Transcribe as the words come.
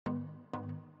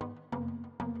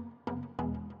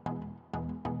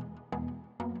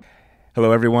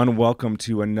Hello, everyone. Welcome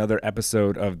to another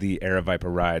episode of the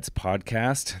Aravaipa Rides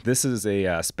podcast. This is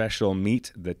a special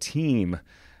Meet the Team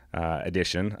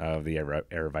edition of the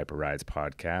Aravaipa Rides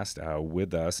podcast.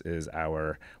 With us is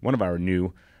one of our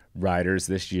new riders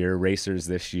this year, racers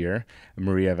this year,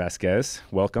 Maria Vazquez.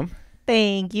 Welcome.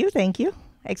 Thank you.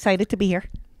 Excited to be here.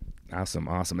 Awesome.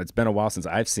 It's been a while since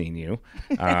I've seen you.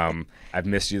 I've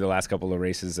missed you the last couple of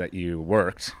races that you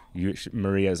worked.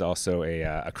 Maria is also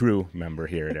a crew member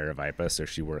here at Aravaipa, so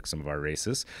she works some of our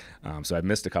races. So I've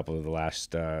missed a couple of the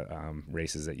last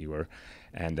races that you were,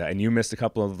 and you missed a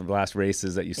couple of the last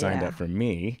races that you signed up for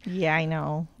me. Yeah, I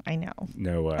know.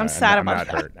 No, I'm sad about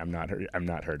that. I'm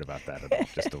not hurt about that at all,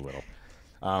 just a little.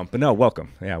 But no,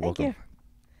 welcome. Yeah, welcome. Thank you.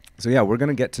 So yeah, we're going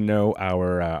to get to know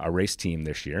our race team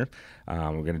this year.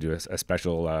 We're going to do a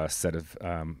special set of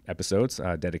episodes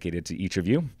dedicated to each of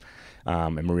you.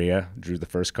 And Maria drew the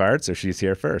first card, so she's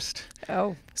here first.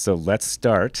 Oh. So let's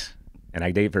start. And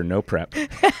I gave her no prep,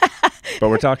 but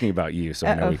we're talking about you, so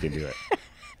I know we can do it.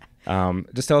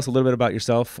 Just tell us a little bit about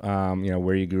yourself.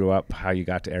 Where you grew up, how you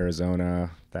got to Arizona,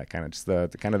 that kind of just the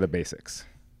kind of the basics.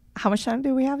 How much time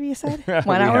do we have? You said 1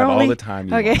 1 hour have only. All the time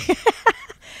you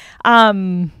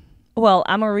want. Well,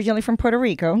 I'm originally from Puerto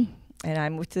Rico, and I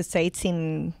moved to the States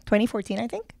in 2014, I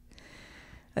think.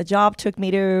 A job took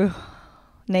me to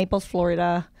Naples,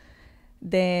 Florida.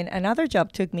 Then another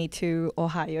job took me to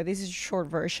Ohio. This is a short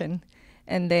version.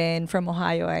 And then from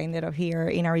Ohio, I ended up here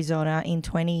in Arizona in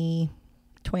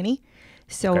 2020.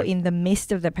 So in the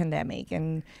midst of the pandemic.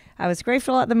 And I was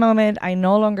grateful at the moment. I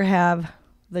no longer have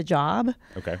the job.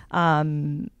 Okay.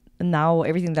 Now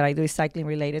everything that I do is cycling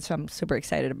related, so I'm super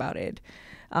excited about it.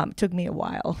 Took me a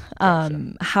while.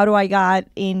 Gotcha. How do I got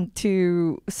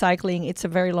into cycling? It's a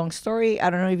very long story. I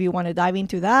don't know if you want to dive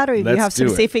into that or if you have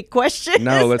specific questions.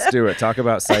 No, let's do it. Talk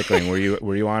about cycling. Were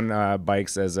you on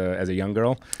bikes as a young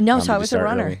girl? No, so I was a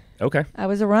runner. Early? Okay. I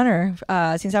was a runner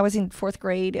since I was in 4th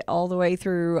grade all the way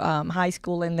through high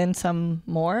school and then some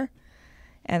more.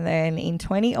 And then in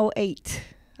 2008,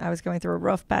 I was going through a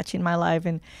rough patch in my life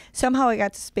and somehow I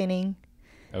got to spinning.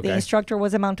 Okay. The instructor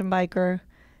was a mountain biker.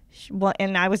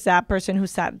 And I was that person who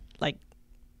sat,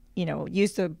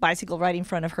 used a bicycle right in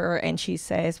front of her. And she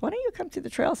says, why don't you come to the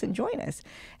trails and join us?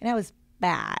 And I was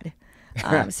bad.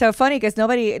 So funny because not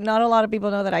a lot of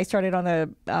people know that I started on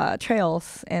the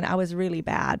trails and I was really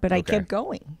bad. But I kept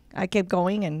going. I kept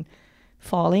going and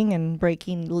falling and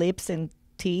breaking lips and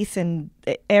teeth and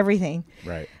everything.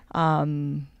 Right.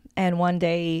 And one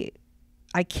day,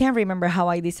 I can't remember how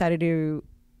I decided to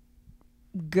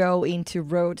go into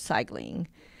road cycling.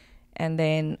 And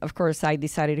then, of course, I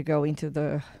decided to go into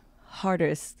the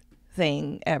hardest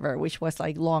thing ever, which was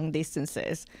like long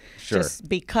distances. Sure. Just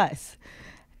because.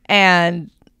 And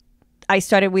I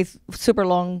started with super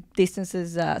long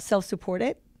distances,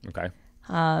 self-supported. Okay.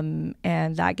 And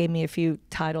that gave me a few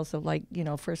titles of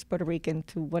first Puerto Rican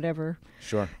to whatever.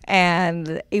 Sure.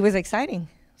 And it was exciting.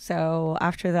 So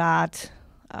after that,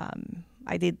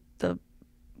 I did the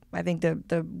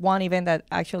one event that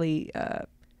actually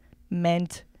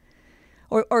meant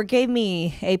or gave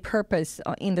me a purpose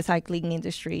in the cycling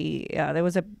industry. There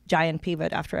was a giant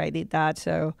pivot after I did that.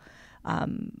 So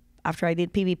after I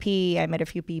did PVP, I met a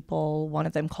few people. One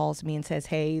of them calls me and says,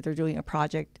 hey, they're doing a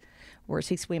project where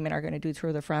 6 women are going to do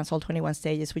Tour de France, all 21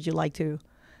 stages. Would you like to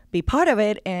be part of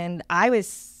it? And I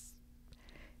was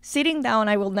sitting down.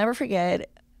 I will never forget.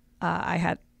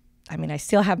 I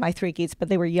still have my 3 kids, but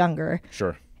they were younger.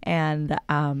 Sure. And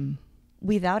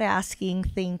without asking,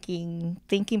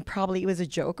 thinking probably it was a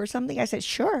joke or something, I said,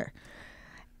 sure.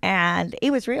 And it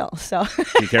was real. So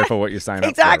be careful what you sign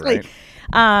exactly. up for,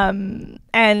 right?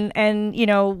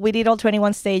 And we did all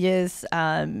 21 stages.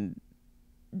 The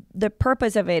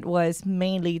purpose of it was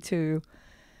mainly to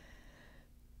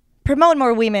promote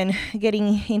more women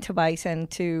getting into bikes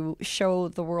and to show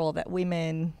the world that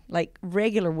women, like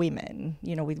regular women,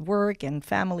 with work and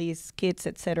families, kids,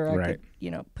 etc., right,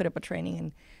 could, put up a training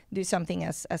and do something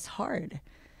as hard.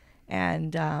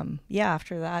 And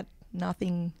after that,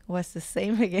 nothing was the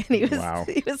same again.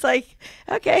 It was like,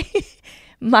 okay,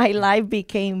 my life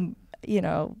became,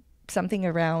 something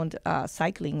around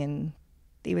cycling, and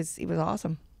it was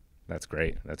awesome. That's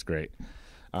great.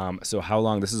 So how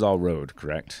long? This is all road,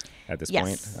 correct? At this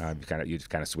point, you just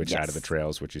kind of switched out of the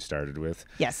trails, which you started with.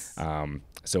 Yes.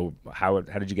 So how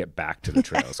did you get back to the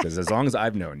trails? Because as long as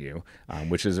I've known you,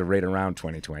 which is right around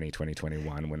 2020,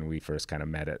 2021, when we first kind of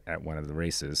met at one of the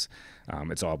races,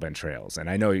 it's all been trails. And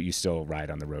I know you still ride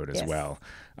on the road as well,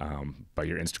 but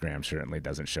your Instagram certainly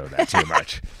doesn't show that too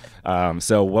much.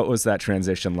 So what was that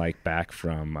transition like back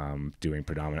from doing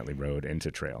predominantly road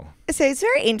into trail? So it's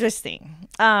very interesting.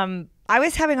 I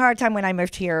was having a hard time when I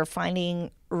moved here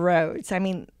finding roads. I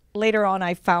mean, later on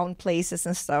I found places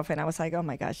and stuff and I was like, oh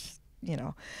my gosh,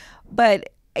 but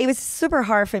it was super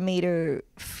hard for me to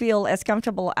feel as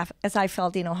comfortable as I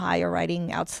felt in Ohio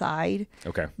riding outside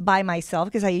by myself,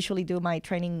 because I usually do my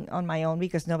training on my own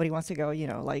because nobody wants to go,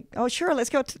 like, oh, sure, let's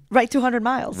go ride 200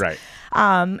 miles. Right.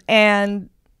 And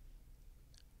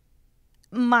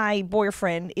my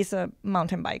boyfriend is a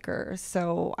mountain biker.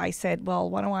 So I said, well,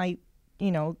 why don't I,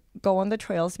 go on the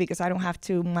trails, because I don't have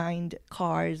to mind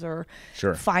cars or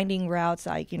finding routes.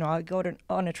 Like, I'll go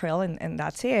on a trail and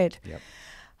that's it. Yep.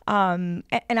 And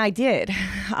I did.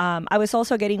 I was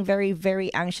also getting very,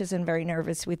 very anxious and very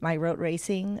nervous with my road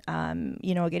racing.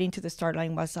 Getting to the start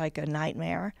line was like a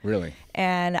nightmare. Really?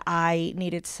 And I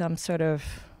needed some sort of,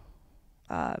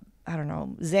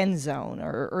 Zen zone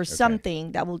or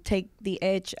something that will take the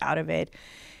edge out of it.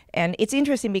 And it's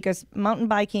interesting because mountain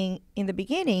biking in the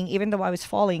beginning, even though I was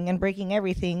falling and breaking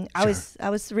everything, I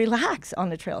was relaxed on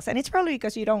the trails. And it's probably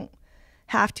because you don't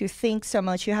have to think so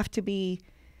much. You have to be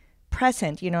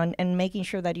present, and making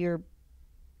sure that you're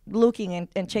looking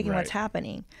and checking what's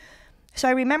happening. So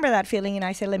I remember that feeling, and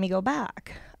I said, let me go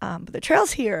back. But the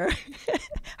trails here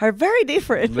are very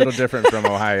different. A little different from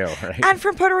Ohio, right? And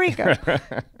from Puerto Rico.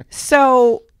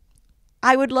 So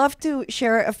I would love to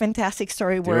share a fantastic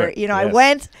story where, I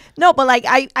went,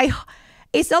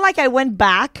 it's not like I went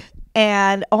back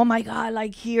and, oh my God,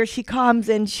 like here she comes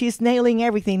and she's nailing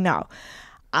everything. No,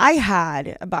 I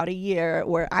had about a year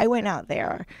where I went out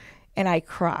there and I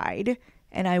cried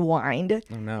and I whined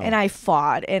and I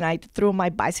fought and I threw my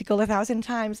bicycle 1,000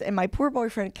 times, and my poor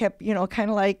boyfriend kept, kind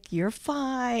of like, you're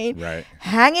fine,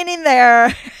 hanging in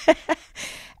there.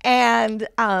 And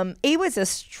it was a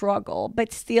struggle,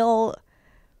 but still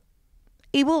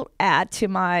it will add to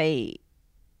my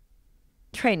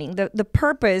training. The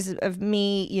purpose of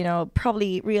me,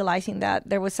 probably realizing that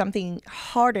there was something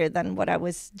harder than what I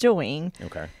was doing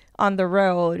on the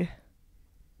road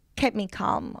kept me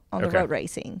calm on the road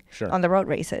racing, on the road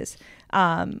races.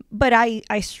 But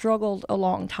I struggled a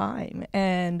long time,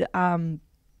 and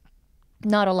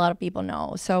not a lot of people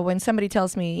know. So when somebody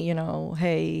tells me,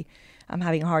 hey, I'm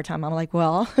having a hard time, I'm like,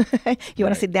 well, you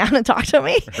want to sit down and talk to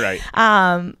me? Right.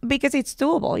 Because it's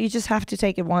doable. You just have to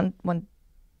take it one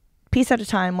piece at a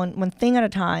time, one thing at a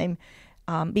time.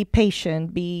 Be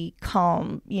patient, be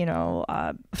calm,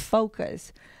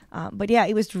 focus. But yeah,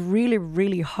 it was really,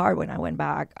 really hard when I went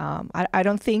back. I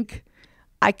don't think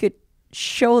I could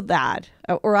show that,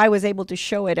 or I was able to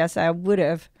show it as I would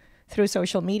have through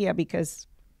social media, because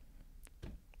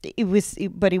it was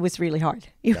really hard.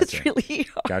 It was really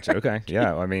hard. Gotcha. Okay.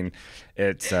 Yeah. I mean,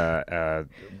 it's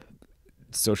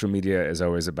social media is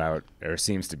always about, or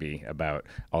seems to be about,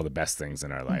 all the best things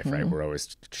in our life, right? We're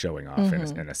always showing off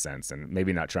in a sense, and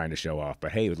maybe not trying to show off,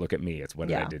 but hey, look at me. It's what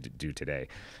I did do today.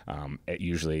 It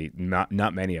usually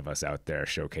not many of us out there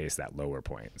showcase that lower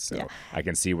point. So I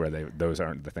can see where those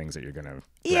aren't the things that you're going to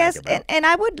brag about. And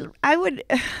I would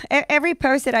every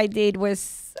post that I did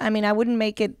was, I wouldn't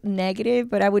make it negative,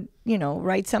 but I would,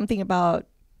 write something about,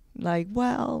 like,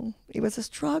 well, it was a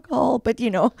struggle, but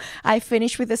I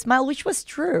finished with a smile, which was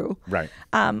true. Right.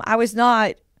 I was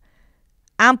not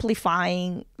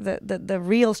amplifying the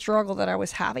real struggle that I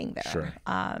was having there. Sure.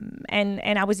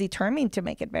 And I was determined to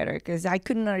make it better, because I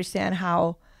couldn't understand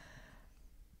how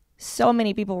so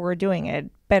many people were doing it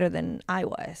better than I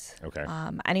was. Okay.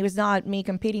 And it was not me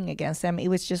competing against them. It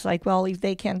was just like, well, if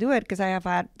they can't do it, because I have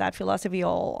had that philosophy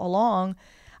all along,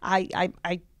 I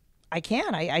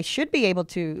can. I should be able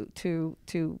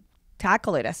to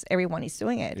tackle it as everyone is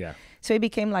doing it. Yeah. So it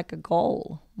became like a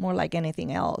goal, more like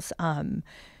anything else. And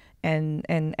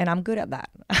I'm good at that.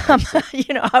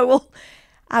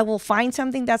 I will find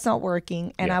something that's not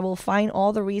working, and I will find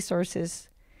all the resources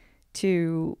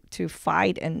to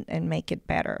fight and make it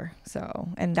better. So,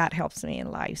 and that helps me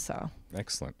in life. So.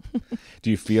 Excellent.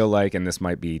 Do you feel like, and this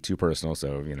might be too personal,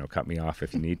 so cut me off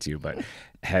if you need to, but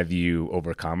have you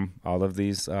overcome all of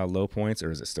these low points, or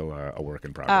is it still a work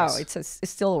in progress? Oh, it's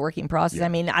still a work in process.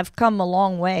 Yeah. I've come a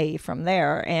long way from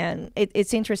there, and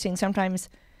it's interesting. Sometimes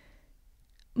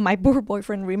my poor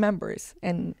boyfriend remembers,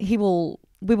 and we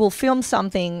will film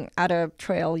something at a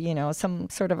trail, some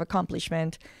sort of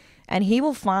accomplishment, and he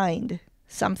will find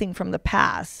something from the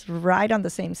past right on the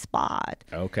same spot.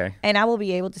 Okay. And I will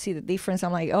be able to see the difference.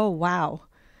 I'm like, oh, wow.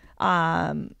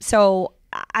 So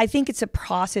I think it's a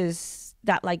process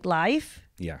that, like life,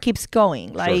 keeps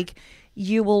going. Like,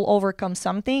 you will overcome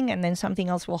something, and then something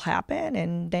else will happen,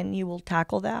 and then you will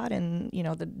tackle that, and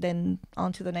then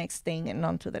on to the next thing and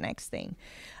on to the next thing.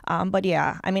 But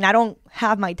yeah, I mean, I don't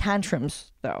have my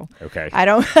tantrums though. Okay. I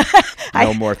don't.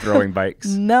 No more throwing bikes.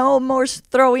 No more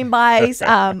throwing bikes.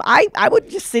 I would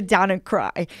just sit down and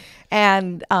cry,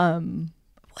 and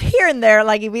here and there,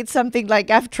 like if it's something like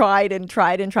I've tried and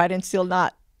still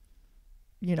not,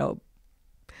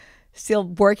 still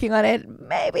working on it,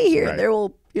 maybe here and there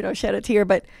will, shed a tear,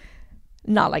 but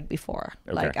not like before.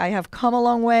 Okay. Like I have come a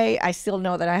long way. I still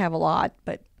know that I have a lot,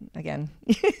 but again,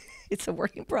 it's a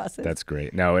working process. That's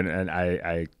great. No, and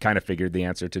I kind of figured the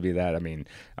answer to be that. I mean,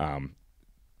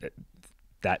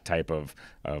 that type of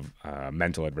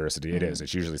mental adversity,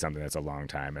 it's usually something that's a long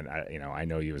time. And I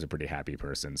know you as a pretty happy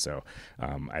person. So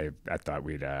I thought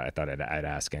I'd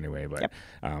ask anyway, but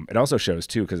it also shows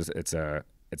too, because it's an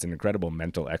incredible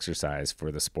mental exercise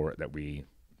for the sport that we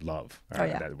love,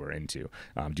 that we're into.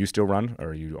 Do you still run, or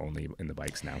are you only in the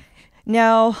bikes now?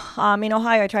 No, in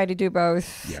Ohio I tried to do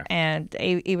both, Yeah. and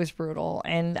it was brutal.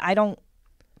 And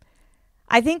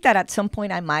I think that at some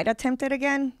point I might attempt it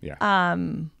again. Yeah.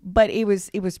 But it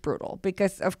was brutal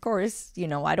because, of course,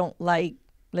 I don't like,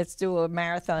 let's do a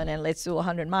marathon and let's do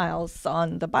 100 miles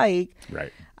on the bike.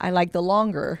 Right. I like the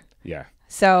longer. Yeah.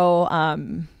 So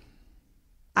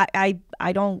I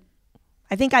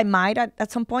think I might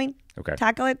at some point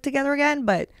tackle it together again,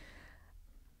 but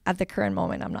at the current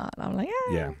moment I'm not. I'm like,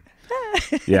 yeah.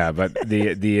 Yeah, but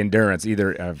the endurance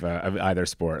of either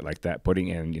sport like that, putting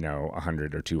in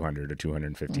 100 or 200 or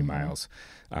 250 miles,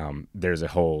 there's a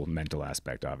whole mental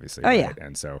aspect, obviously. Oh, right?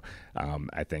 And so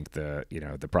I think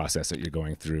the process that you're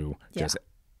going through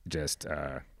just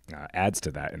adds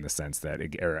to that, in the sense that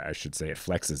it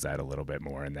flexes that a little bit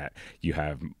more, and that you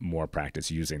have more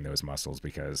practice using those muscles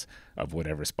because of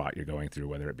whatever spot you're going through,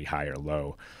 whether it be high or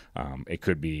low. It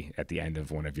could be at the end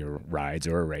of one of your rides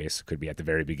or a race, could be at the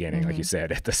very beginning, like you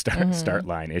said, at the start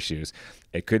line issues.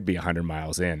 It could be 100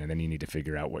 miles in, and then you need to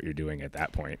figure out what you're doing at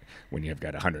that point when you've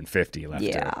got 150 left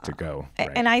to go. Right?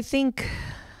 And I think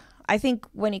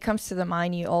when it comes to the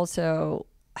mind, you also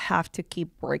have to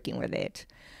keep working with it.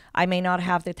 I may not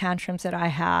have the tantrums that I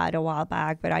had a while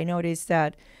back, but I noticed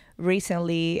that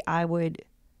recently I would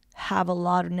have a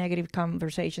lot of negative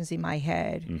conversations in my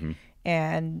head. Mm-hmm.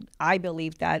 And I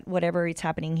believe that whatever is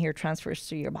happening here transfers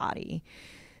to your body.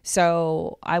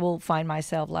 So I will find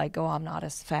myself like, oh, I'm not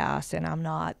as fast, and I'm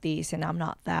not this, and I'm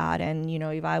not that. And,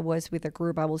 if I was with a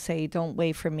group, I will say, don't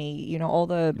wait for me. All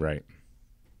the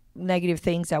negative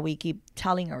things that we keep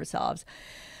telling ourselves.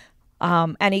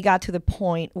 And it got to the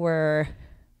point where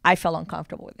I felt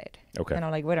uncomfortable with it. Okay. And I'm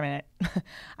like, wait a minute,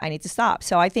 I need to stop.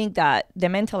 So I think that the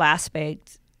mental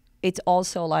aspect, it's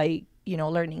also like,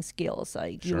 learning skills.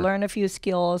 Like you learn a few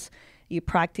skills, you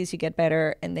practice, you get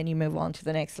better, and then you move on to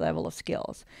the next level of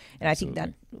skills. And Absolutely. I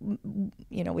think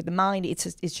that, with the mind, it's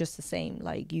just the same.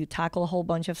 Like you tackle a whole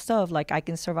bunch of stuff. Like I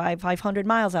can survive 500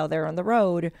 miles out there on the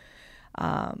road.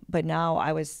 But now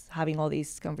I was having all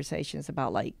these conversations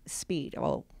about like speed.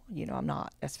 Well, I'm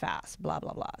not as fast, blah,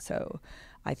 blah, blah. So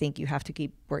I think you have to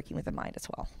keep working with the mind as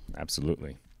well.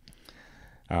 Absolutely.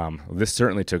 This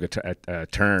certainly took a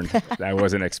turn that I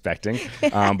wasn't expecting,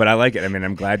 but I like it. I mean,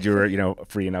 I'm glad you were,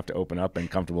 free enough to open up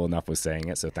and comfortable enough with saying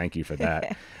it. So thank you for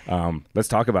that. Let's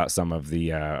talk about some of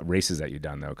the races that you've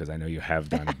done, though, because I know you have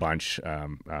done a bunch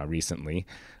recently.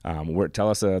 Tell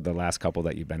us the last couple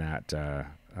that you've been at,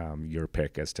 your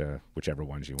pick as to whichever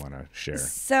ones you want to share.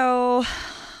 So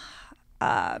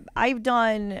I've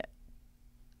done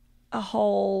a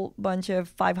whole bunch of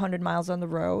 500 miles on the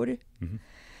road. Mm-hmm.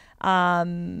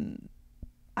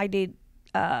 I did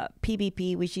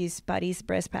PBP, which is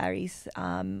Paris-Brest-Paris,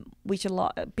 which a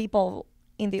lot of people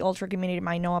in the ultra community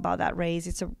might know about that race.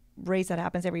 It's a race that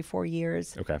happens every 4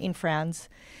 years in France.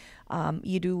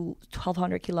 You do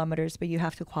 1,200 kilometers, but you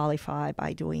have to qualify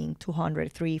by doing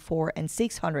 200, 300, 400, and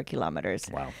 600 kilometers.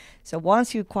 Wow. So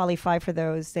once you qualify for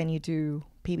those, then you do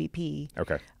PBP.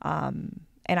 Okay.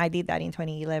 And I did that in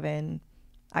 2011.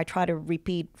 I tried to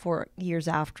repeat 4 years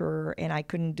after, and I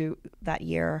couldn't do that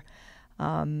year.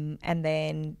 And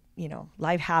then,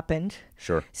 life happened.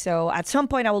 Sure. So at some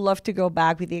point, I would love to go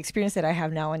back with the experience that I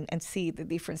have now and see the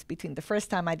difference between the first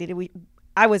time I did it.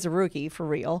 I was a rookie for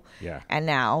real. Yeah. And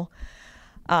now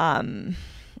I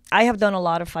have done a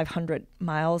lot of 500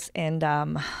 miles. And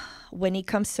when it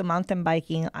comes to mountain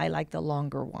biking, I like the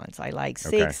longer ones. I like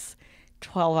 6,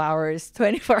 12 hours,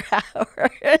 24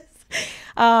 hours.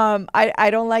 I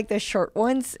don't like the short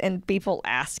ones, and people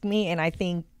ask me, and I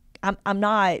think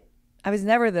I was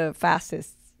never the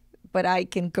fastest but I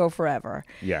can go forever.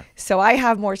 Yeah. So I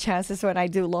have more chances when I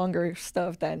do longer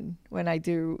stuff than when I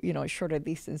do, shorter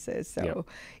distances. So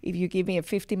if you give me a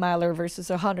 50 miler versus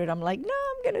 100, I'm like, no,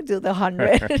 I'm going to do the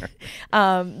 100.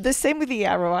 The same with the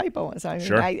Aravaipa ones. I mean,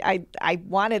 Sure. I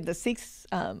wanted the 6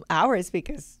 hours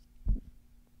because,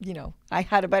 I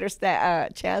had a better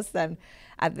chance than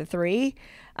at the 3.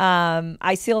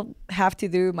 I still have to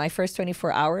do my first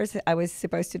 24 hours. I was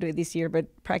supposed to do it this year, but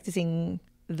practicing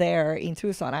there in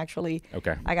Tucson, actually,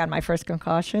 Okay. I got my first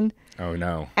concussion. Oh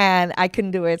no. And I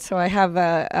couldn't do it. So I have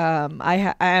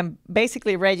I am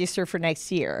basically registered for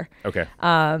next year. Okay.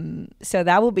 So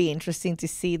that will be interesting to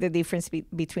see the difference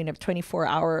between a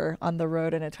 24-hour on the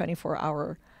road and a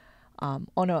 24-hour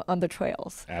on the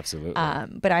trails. Absolutely.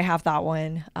 But I have that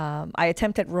one. I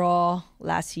attempted Raw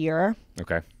last year.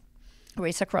 Okay.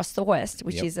 Race across the West,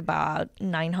 which Yep. is about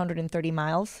 930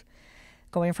 miles,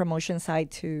 going from Oceanside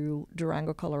to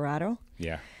Durango, Colorado.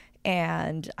 Yeah.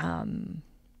 And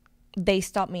they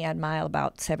stopped me at mile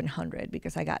about 700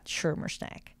 because I got Schirmer's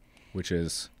neck. Which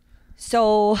is?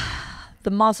 So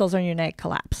the muscles on your neck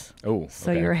collapse. Oh,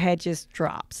 So okay. your head just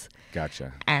drops.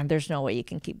 Gotcha. And there's no way you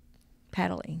can keep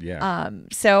pedaling. Yeah.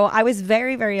 So I was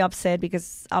very, very upset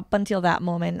because up until that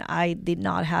moment, I did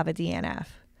not have a DNF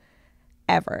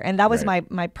ever. And that was Right.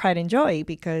 my pride and joy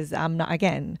because I'm not,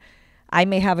 again, I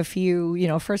may have a few,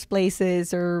 first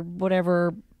places or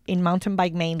whatever in mountain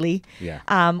bike mainly. Yeah.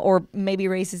 Or maybe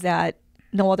races that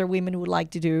no other women would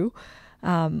like to do.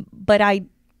 But I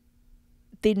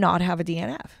did not have a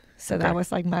DNF. So Okay. that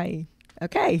was like my,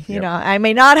 okay, Yep. I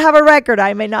may not have a record.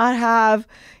 I may not have,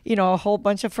 a whole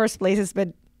bunch of first places, but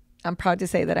I'm proud to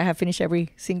say that I have finished every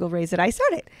single race that I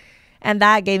started. And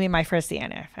that gave me my first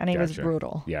DNF. And it was Gotcha.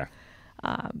 brutal. Yeah.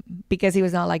 Because it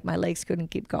was not like my legs couldn't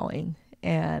keep going.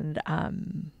 And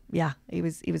it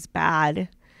was bad.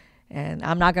 And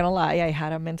I'm not going to lie, I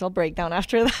had a mental breakdown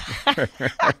after that.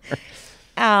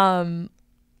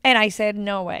 And I said,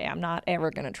 no way, I'm not ever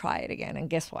going to try it again. And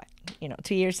guess what?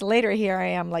 2 years later, here I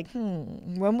am like,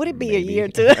 when would it be Maybe. a year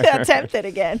to attempt it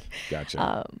again?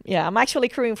 Gotcha. I'm actually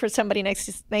crewing for somebody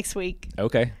next week.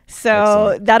 Okay. So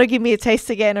Excellent. that'll give me a taste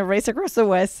again of Race Across the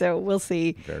West. So we'll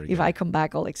see Very if good. I come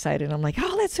back all excited. I'm like,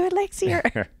 oh, let's do it next year.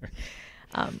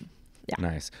 Yeah.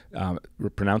 Nice.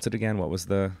 Pronounce it again. What was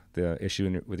the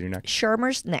issue with your neck?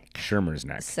 Schirmer's neck. Schirmer's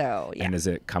neck. So, yeah. And does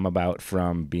it come about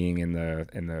from being in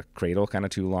the cradle kind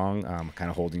of too long, kind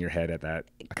of holding your head at that?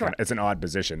 Correct. It's an odd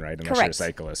position, right? Unless you're a Correct.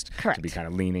 cyclist, to Correct. be kind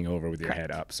of leaning over with your Correct.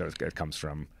 head up. So it comes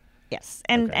from. Yes.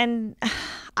 And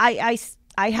I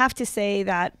have to say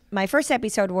that my first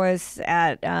episode was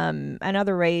at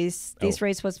another race. This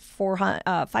race was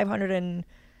 500 and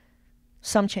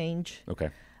some change. Okay.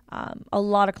 A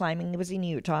lot of climbing. It was in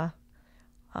Utah.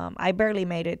 I barely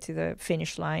made it to the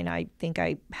finish line. I think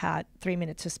I had 3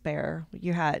 minutes to spare.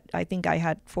 I think I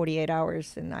had 48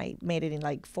 hours, and I made it in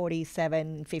like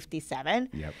 47:57.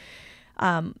 Yep.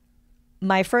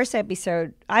 My first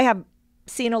episode, I have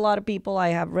seen a lot of people. I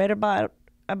have read about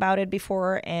it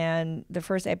before, and the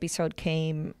first episode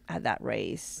came at that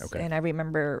race. Okay. And I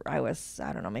remember I was,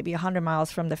 I don't know, maybe 100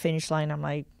 miles from the finish line. I'm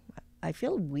like, I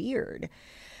feel weird.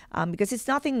 Because it's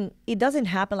nothing, it doesn't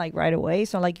happen like right away.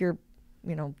 It's not like you're,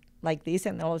 like this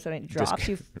and all of a sudden it drops.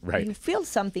 Right. You feel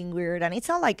something weird. And it's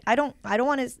not like, I don't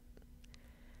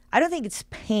think it's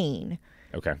pain.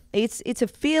 Okay. It's a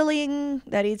feeling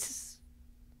that it's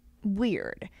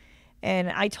weird. And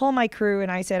I told my crew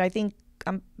and I said, I think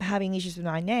I'm having issues with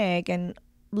my neck. And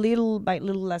little by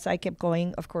little, as I kept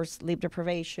going, of course, sleep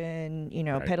deprivation,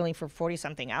 Right. pedaling for 40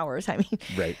 something hours. I mean,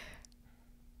 Right.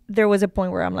 there was a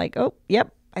point where I'm like, oh,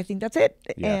 yep, I think that's it.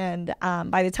 Yeah. And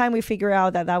by the time we figure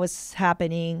out that was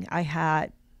happening, I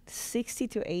had 60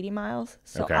 to 80 miles.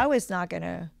 So Okay. I was not going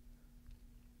to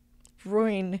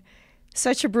ruin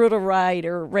such a brutal ride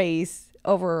or race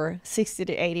over 60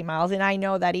 to 80 miles. And I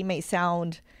know that it may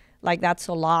sound like that's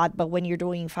a lot, but when you're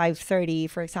doing 530,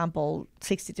 for example,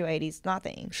 60 to 80 is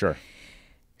nothing. Sure.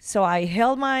 So I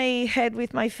held my head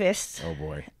with my fist. Oh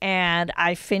boy. And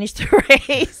I finished the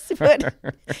race. But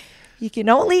you can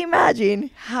only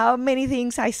imagine how many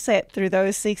things I said through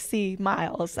those 60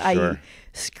 miles. Sure. I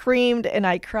screamed and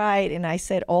I cried and I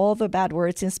said all the bad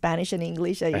words in Spanish and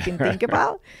English that you can think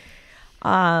about.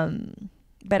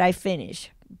 But I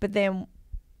finished. But then,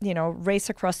 Race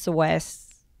Across the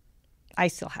West, I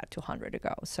still had 200 to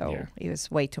go. So Yeah. it was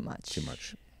way too much. Too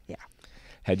much. Yeah.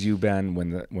 Had you been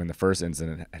when the first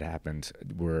incident had happened?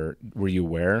 Were you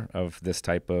aware of this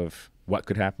type of what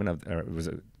could happen? Or was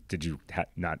it? Did you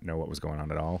not know what was going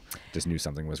on at all? Just knew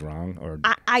something was wrong, or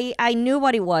I knew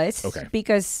what it was. Okay.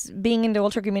 Because being in the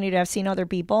ultra community, I've seen other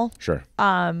people. Sure.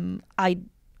 I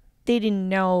didn't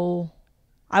know.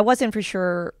 I wasn't for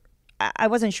sure. I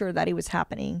wasn't sure that it was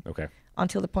happening. Okay.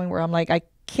 Until the point where I'm like, I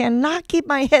cannot keep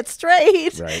my head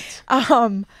straight. Right.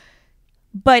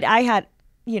 But I had,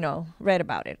 read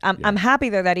about it. I'm happy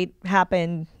that it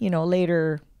happened,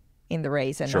 later in the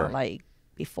race and Sure. not like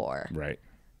before. Right.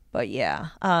 But yeah,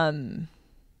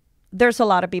 there's a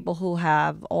lot of people who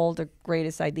have all the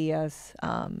greatest ideas.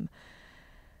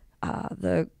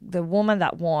 The woman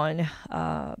that won,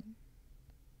 oh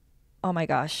my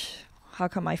gosh, how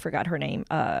come I forgot her name?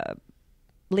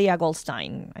 Leah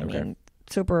Goldstein. I mean,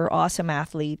 super awesome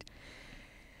athlete.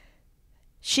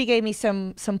 She gave me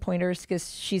some pointers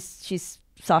because she's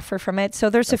suffered from it. So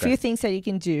there's a few things that you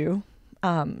can do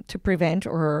to prevent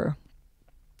or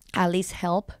at least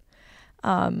help.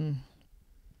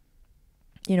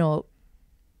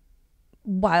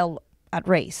 While at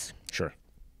race. Sure.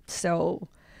 So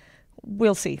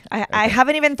we'll see. I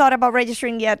haven't even thought about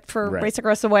registering yet for Race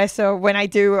Across the West. So when I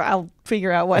do, I'll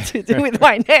figure out what to do with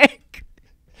my neck.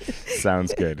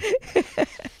 Sounds good.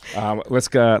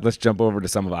 Let's jump over to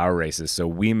some of our races. So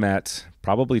we met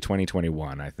probably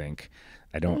 2021, I think.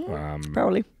 I don't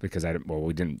probably because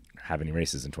we didn't have any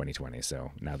races in 2020.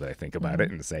 So now that I think about it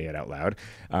and say it out loud,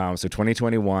 so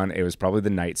 2021, it was probably the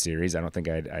night series. I don't think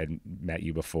I'd met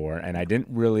you before, and I didn't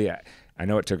really. I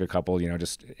know it took a couple,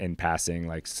 just in passing,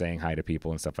 like saying hi to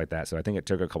people and stuff like that. So I think it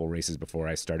took a couple races before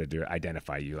I started to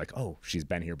identify you, like, oh, she's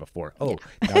been here before. Oh,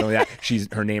 not only that,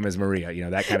 her name is Maria.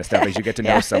 That kind of stuff. As you get to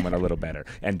know someone a little better,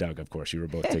 and Doug, of course, you were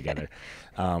both together.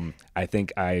 I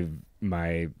think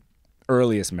my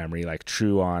earliest memory, like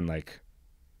true on like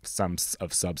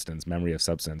memory of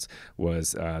substance,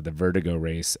 was the Vertigo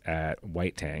race at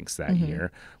White Tanks that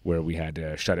year, where we had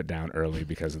to shut it down early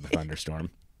because of the thunderstorm.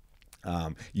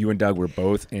 You and Doug were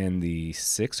both in the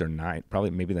 6 or 9, probably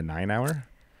maybe the 9 hour.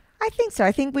 I think so.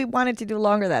 I think we wanted to do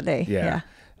longer that day. Yeah.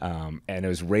 And it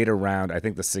was right around, I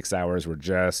think the 6 hours were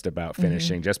just about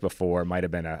finishing, just before. It might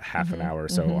have been a half an hour or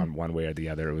so on one way or the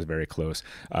other. It was very close.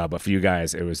 But for you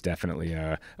guys, it was definitely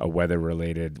a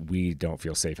weather-related. We don't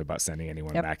feel safe about sending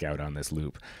anyone back out on this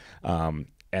loop.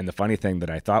 And the funny thing that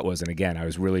I thought was, and again, I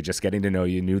was really just getting to know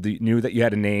you, knew that you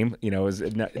had a name, knew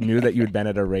that you had been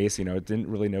at a race, didn't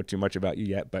really know too much about you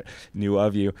yet, but knew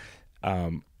of you.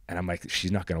 And I'm like,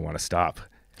 she's not going to want to stop.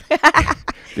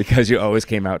 Because you always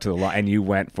came out to the and you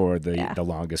went for the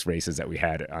longest races that we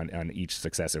had on each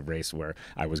successive race where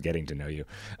I was getting to know you,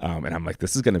 and I'm like,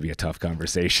 this is going to be a tough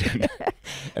conversation.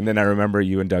 And then I remember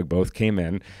you and Doug both came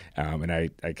in, and I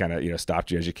kind of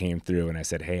stopped you as you came through, and I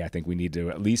said, hey, I think we need to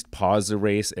at least pause the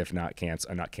race, if not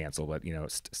cancel, but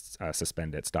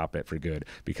suspend it, stop it for good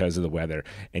because of the weather.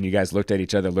 And you guys looked at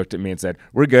each other, looked at me, and said,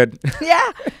 we're good.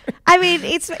 Yeah. I mean,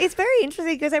 it's very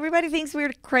interesting because everybody thinks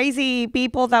we're crazy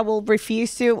people that will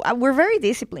refuse to. We're very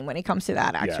disciplined when it comes to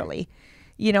that, actually.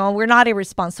 Yeah. We're not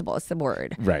irresponsible, is the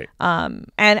word. Right.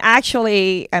 And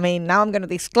actually, I mean, now I'm going to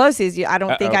disclose this. I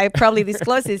don't think I probably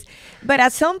disclose this. But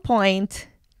at some point,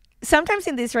 sometimes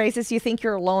in these races, you think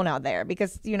you're alone out there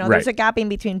because, there's a gap in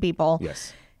between people.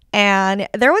 Yes. And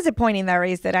there was a point in that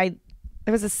race that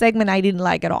there was a segment I didn't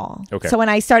like at all. Okay. So when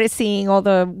I started seeing all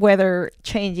the weather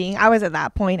changing, I was at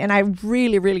that point and I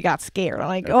really, really got scared. I'm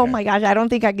like, oh my gosh, I don't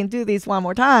think I can do this one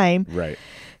more time. Right.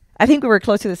 I think we were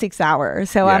close to the 6 hours.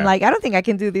 So I'm like, I don't think I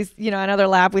can do this, another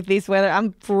lap with this weather.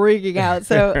 I'm freaking out.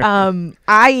 So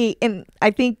I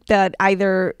think that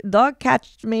either Doug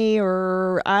catched me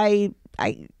or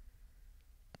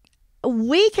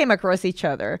we came across each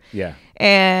other. Yeah.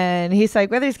 And he's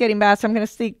like, weather's getting bad, so I'm going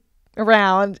to stick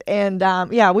around. And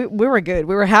we were good.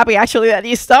 We were happy actually that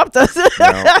you stopped us.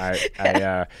 I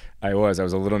was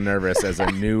a little nervous as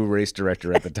a new race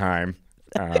director at the time.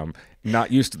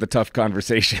 Not used to the tough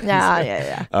conversations.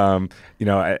 Yeah.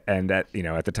 And at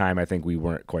the time, I think we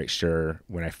weren't quite sure.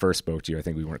 When I first spoke to you, I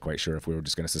think we weren't quite sure if we were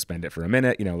just going to suspend it for a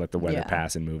minute, let the weather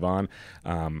pass and move on.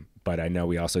 But I know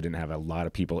we also didn't have a lot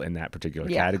of people in that particular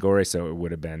category, so it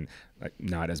would have been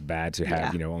not as bad to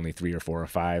have only 3 or 4 or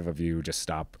 5 of you just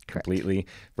stop completely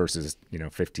versus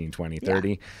 15, 20,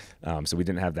 30. So we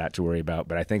didn't have that to worry about.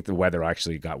 But I think the weather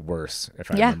actually got worse,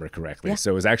 if I remember correctly.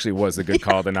 So it was a good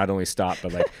call to not only stop,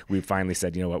 but we finally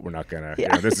said, you know what, we're not gonna.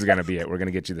 This is gonna be it. We're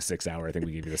gonna get you the 6 hour. I think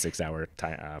we gave you the 6 hour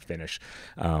finish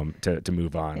to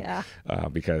move on. Yeah.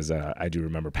 Because I do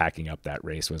remember packing up that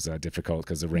race was difficult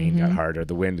because the rain got harder,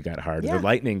 the wind got harder, the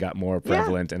lightning got more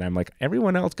prevalent, and I'm like,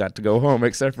 everyone else got to go home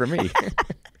except for me.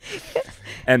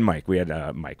 And Mike, we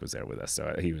had Mike was there with us,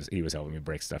 so he was helping me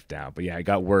break stuff down. But yeah, it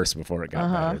got worse before it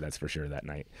got better. That's for sure that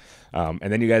night.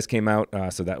 And then you guys came out,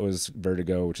 so that was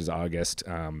Vertigo, which is August.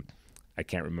 I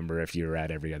can't remember if you were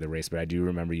at every other race, but I do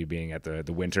remember you being at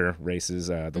the winter races,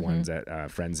 the ones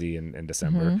at Frenzy in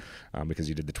December, because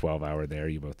you did the 12-hour there.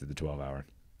 You both did the 12-hour.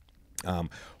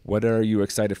 What are you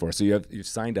excited for? So you've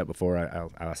signed up before.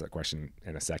 I'll ask that question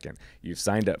in a second. You've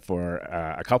signed up for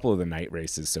a couple of the night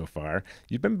races so far.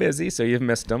 You've been busy, so you've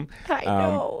missed them. I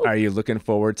know. Are you looking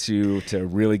forward to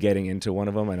really getting into one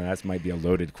of them? I know that might be a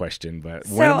loaded question, but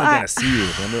when am I going to see you?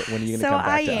 When are you going to come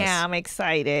back to us? So I am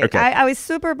excited. Okay. I was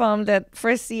super bummed that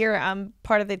first year I'm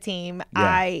part of the team.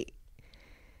 Yeah.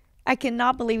 I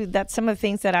cannot believe that some of the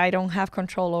things that I don't have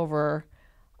control over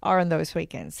are on those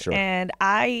weekends. Sure. And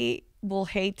I will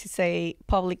hate to say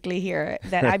publicly here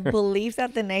that I believe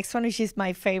that the next one, which is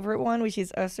my favorite one, which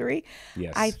is Ussuri,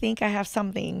 Yes. I think I have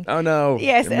something. Oh no!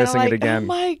 Yes, You're and missing I'm like, it again. oh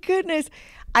my goodness.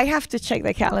 I have to check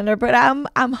the calendar, but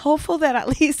I'm hopeful that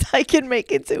at least I can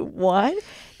make it to one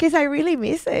because I really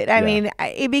miss it. I mean,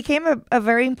 it became a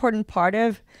very important part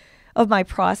of my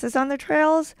process on the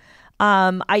trails.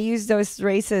 I use those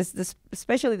races,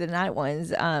 especially the night ones,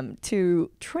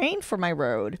 to train for my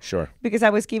road. Sure. Because I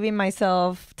was giving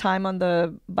myself time on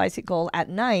the bicycle at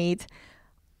night.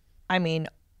 I mean,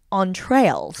 on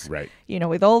trails. Right.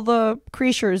 With all the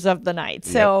creatures of the night.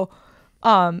 So,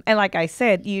 and like I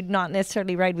said, you'd not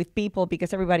necessarily ride with people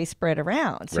because everybody's spread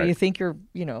around. So you think you're,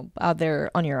 out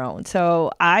there on your own. So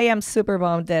I am super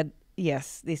bummed that,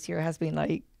 yes, this year has been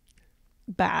like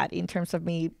bad in terms of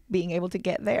me being able to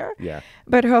get there. Yeah.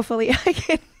 But hopefully I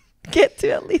can get to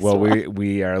at least one.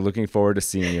 we are looking forward to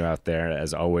seeing you out there.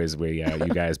 As always, you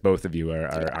guys, both of you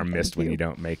are missed when you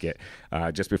don't make it.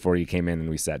 Just before you came in and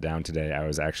we sat down today, I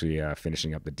was actually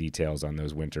finishing up the details on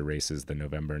those winter races, the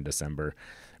November and December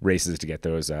races, to get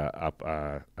those up.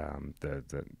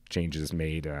 The changes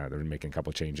made. They're making a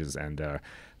couple changes and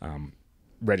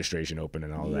registration open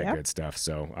and all that good stuff.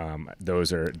 So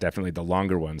those are definitely the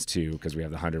longer ones too, because we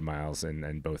have the 100 miles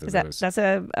and both of those. That's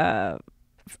a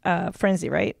Frenzy,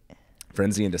 right?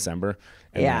 Frenzy in December,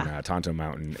 and then Tonto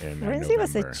Mountain in Frenzy November.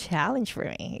 was a challenge for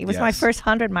me. It was my first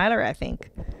 100-miler, I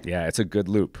think. Yeah, it's a good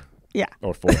loop. Yeah.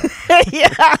 Or 4. Yeah.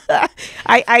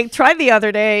 I tried the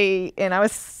other day, and I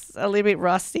was a little bit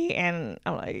rusty, and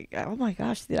I'm like, oh my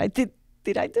gosh, did I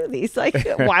do these like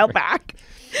a while back?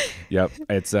 Yep.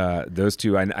 It's those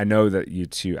two. I know that you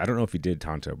two, I don't know if you did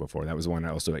Tonto before. That was one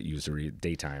also at Usury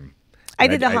daytime. I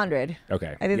did the 100.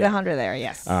 Okay. I did the 100 there,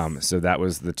 yes. So that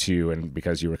was the two, and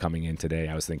because you were coming in today,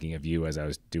 I was thinking of you as I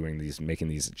was making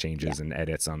these changes and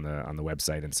edits on the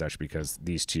website and such, because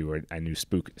these two I knew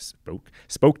spoke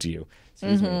to you.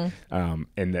 Excuse me,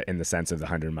 in the sense of the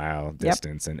 100-mile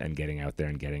distance and getting out there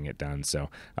and getting it done. So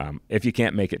if you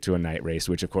can't make it to a night race,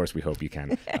 which of course we hope you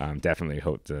can, definitely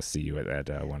hope to see you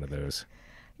at one of those.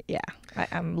 Yeah,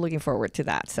 I'm looking forward to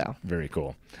that. So very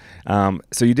cool.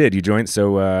 So you joined.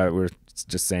 So we're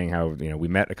just saying how we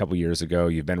met a couple years ago.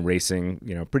 You've been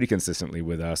racing pretty consistently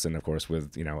with us, and of course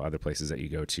with other places that you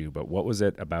go to. But what was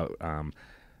it about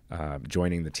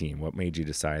joining the team? What made you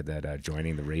decide that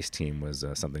joining the race team was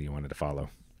something you wanted to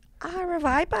follow?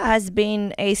 Aravaipa has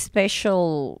been a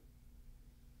special,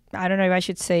 I don't know if I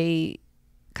should say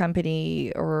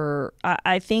company, or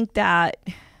I think that's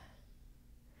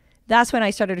when I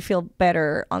started to feel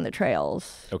better on the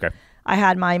trails. Okay. I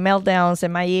had my meltdowns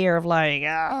and my year of like,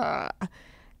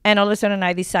 and all of a sudden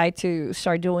I decided to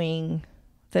start doing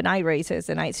the night races,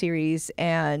 the night series,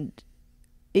 and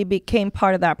it became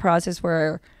part of that process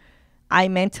where I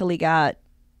mentally got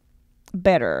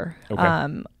better.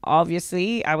 Okay.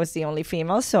 Obviously, I was the only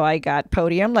female, so I got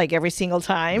podium like every single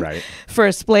time, right.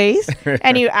 First place,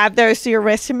 and you add those to your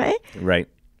resume. Right.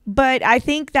 But I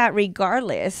think that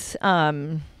regardless,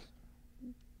 I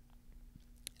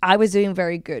was doing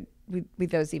very good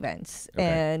with those events. Okay.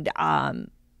 And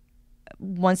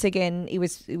once again, it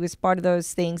was part of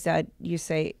those things that you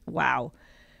say, wow,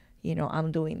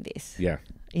 I'm doing this. Yeah.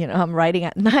 I'm riding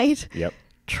at night. Yep.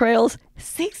 Trails,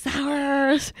 6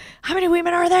 hours. How many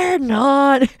women are there?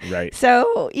 None. Right.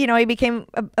 So, it became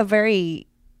a very,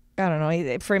 I don't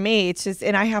know, for me, it's just,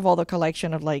 and I have all the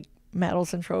collection of like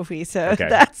medals and trophies. So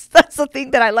that's the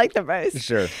thing that I like the most.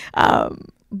 Sure.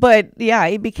 But yeah,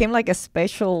 it became like a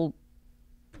special.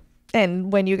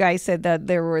 And when you guys said that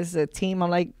there was a team, I'm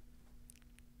like,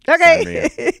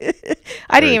 okay.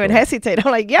 I didn't even hesitate.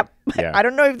 I'm like, yep. Yeah. I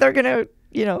don't know if they're going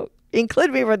to,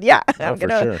 include me. But yeah, Oh, for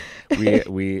sure.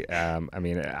 I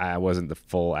mean, I wasn't the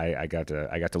full. I got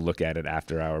to look at it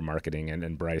after our marketing,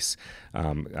 and Bryce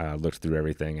looked through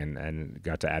everything and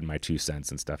got to add my 2 cents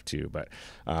and stuff too. But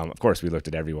of course, we looked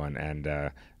at everyone, and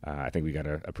I think we got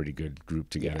a pretty good group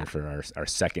together for our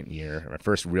second year. Our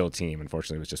first real team,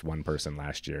 unfortunately, was just one person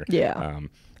last year. Yeah.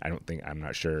 I'm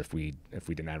not sure if we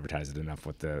didn't advertise it enough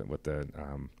what the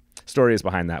story is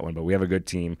behind that one, but we have a good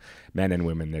team, men and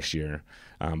women this year.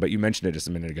 But you mentioned it just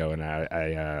a minute ago, and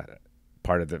I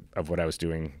part of what I was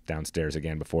doing downstairs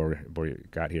again before you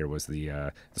got here was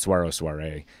the Swaro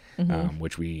Soiree,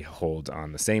 which we hold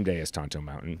on the same day as Tonto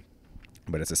Mountain,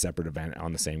 but it's a separate event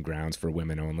on the same grounds for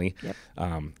women only. Yep.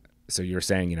 So you're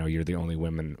saying, you're the only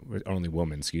woman,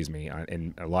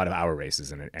 in a lot of our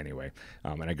races in it anyway.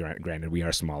 And granted, we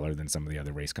are smaller than some of the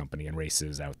other race company and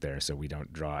races out there, so we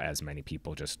don't draw as many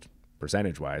people just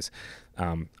percentage-wise.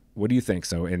 What do you think?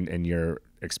 So in your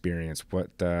experience,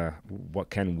 what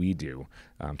can we do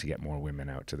to get more women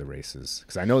out to the races?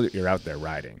 Because I know that you're out there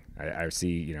riding. I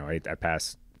see, I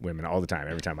pass women all the time.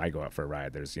 Every time I go out for a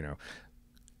ride, there's,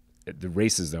 the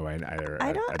races, though, are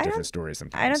a different story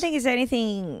sometimes. I don't think it's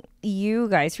anything you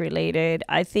guys related.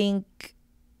 I think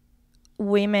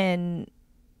women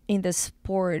in the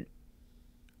sport,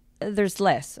 there's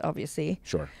less, obviously.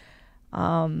 Sure.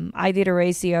 I did a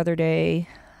race the other day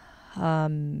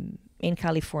in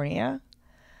California,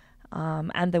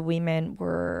 and the women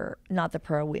were not the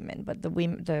pro women, but the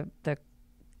women, the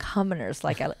commoners,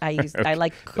 like I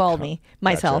like to call me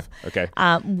myself. Gotcha.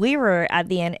 Okay. We were at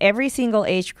the end. Every single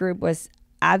age group was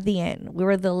at the end. We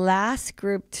were the last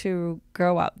group to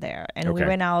go out there, and we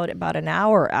went out about an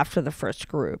hour after the first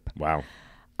group. Wow.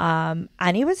 And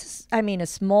it was, a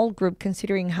small group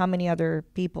considering how many other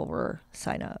people were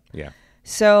signed up. Yeah.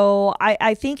 So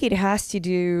I think it has to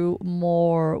do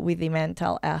more with the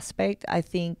mental aspect. I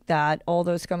think that all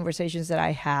those conversations that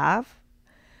I have,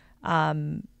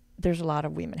 there's a lot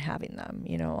of women having them.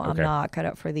 I'm not cut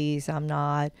up for these. I'm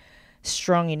not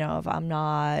strong enough. I'm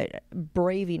not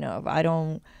brave enough. I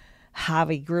don't have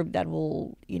a group that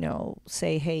will,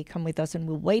 say, hey, come with us and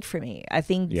will wait for me. I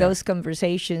think those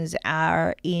conversations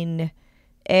are in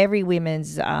every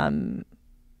woman's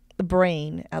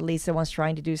brain, at least the ones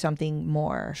trying to do something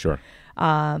more. Sure.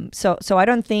 So I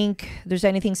don't think there's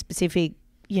anything specific,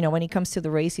 when it comes to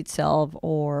the race itself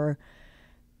or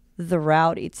the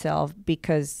route itself,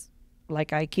 because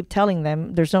like I keep telling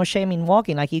them, there's no shame in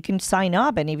walking. Like, you can sign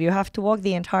up, and if you have to walk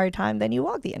the entire time, then you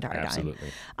walk the entire Absolutely.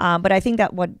 time. But I think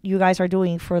that what you guys are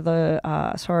doing for the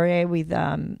soiree with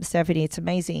Stephanie, it's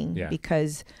amazing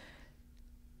because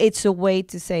it's a way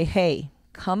to say, hey,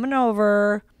 come on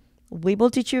over. We will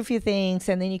teach you a few things,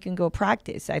 and then you can go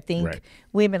practice. I think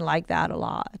women like that a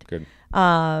lot. Good.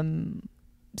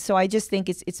 So I just think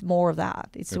it's more of that.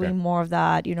 It's doing more of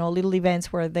that, little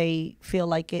events where they feel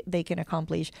like they can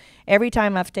accomplish. Every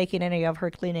time I've taken any of her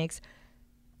clinics,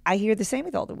 I hear the same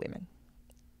with all the women.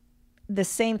 The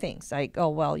same things. Like, oh,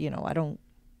 well, I don't,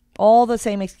 all the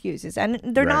same excuses. And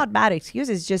they're not bad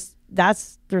excuses, just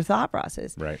that's their thought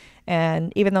process. Right.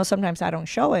 And even though sometimes I don't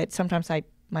show it, sometimes I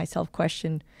myself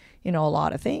question, a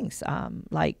lot of things.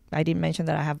 Like I didn't mention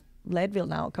that I have Leadville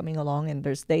now coming along, and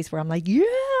there's days where I'm like, yeah,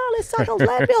 let's tackle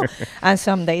Leadville. And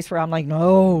some days where I'm like,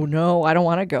 no, I don't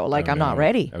want to go. Like, I'm not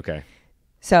ready. Okay.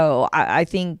 So I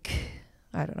think,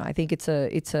 I don't know. I think it's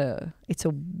a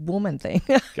woman thing.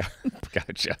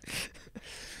 Gotcha.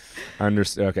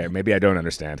 Okay, maybe I don't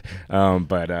understand,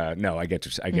 but no, I get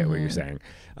what you're saying.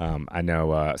 I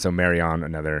know. So Marion,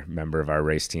 another member of our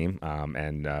race team,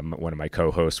 and one of my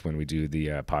co-hosts when we do the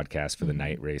podcast for the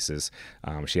night races,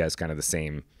 she has kind of the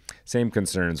same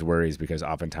concerns, worries, because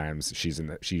oftentimes she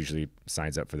usually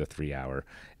signs up for the 3 hour,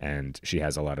 and she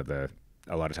has a lot of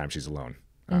times she's alone.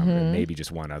 And maybe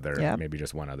just one other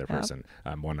person,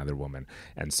 one other woman,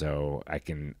 and so I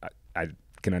can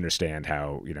understand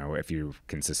how, if you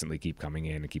consistently keep coming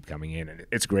in, and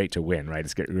it's great to win, right?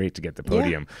 It's great to get the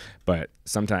podium, but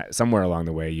somewhere along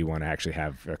the way, you want to actually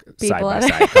have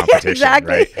side-by-side competition,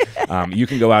 right? You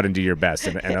can go out and do your best,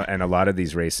 and a lot of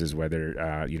these races,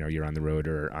 whether you're on the road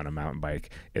or on a mountain bike,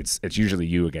 it's usually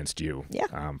you against you,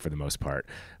 for the most part.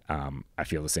 I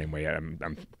feel the same way.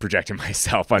 I'm projecting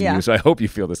myself on you, so I hope you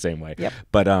feel the same way. Yep.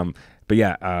 But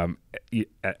yeah,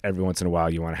 every once in a while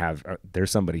you want to have,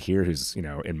 there's somebody here who's,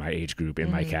 in my age group, in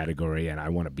my category, and I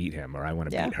want to beat him or I want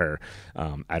to beat her.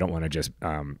 I don't want to just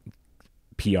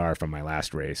PR from my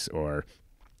last race or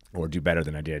or do better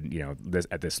than I did,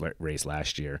 at this race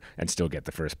last year, and still get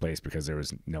the first place because there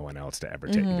was no one else to ever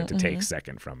take take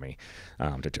second from me,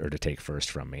 or to take first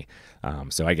from me.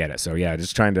 So I get it. So yeah,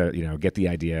 just trying to get the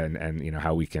idea and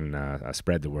how we can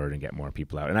spread the word and get more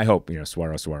people out. And I hope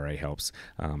Soirée Soirée helps.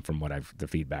 From what the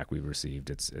feedback we've received,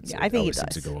 it I think always it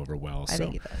does. seems to go over well. I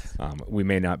think it does. We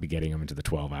may not be getting them into the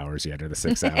 12 hours yet or the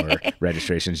 6-hour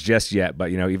registrations just yet,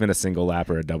 but even a single lap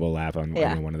or a double lap on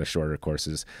one of the shorter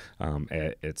courses,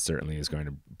 it certainly is going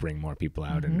to bring more people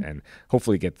out and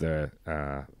hopefully get the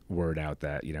word out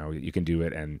that you can do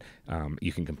it, and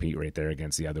you can compete right there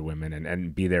against the other women,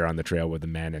 and be there on the trail with the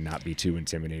men and not be too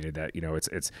intimidated that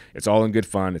it's all in good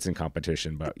fun, it's in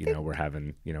competition, but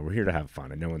we're here to have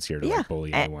fun, and no one's here to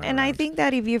bully anyone and around. I think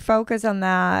that if you focus on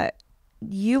that,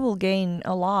 you will gain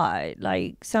a lot.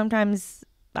 Like sometimes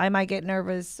I might get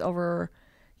nervous over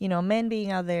men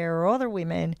being out there or other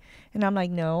women, and I'm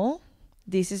like, no,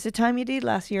 this is the time you did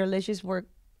last year, let's just work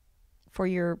for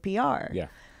your PR. Yeah.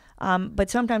 But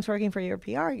sometimes working for your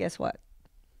PR, guess what?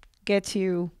 Gets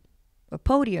you a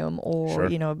podium or,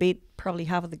 beat probably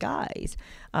half of the guys.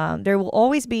 There will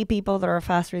always be people that are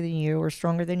faster than you or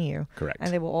stronger than you. Correct.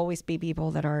 And there will always be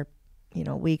people that are,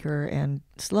 weaker and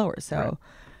slower. So right.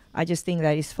 I just think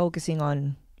that is focusing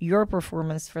on your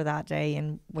performance for that day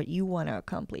and what you want to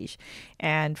accomplish.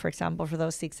 And for example, for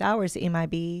those 6 hours, it might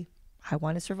be, I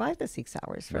want to survive the 6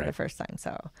 hours for the first time.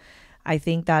 So I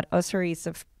think that Ussery is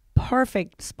a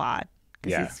perfect spot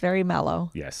because it's very mellow.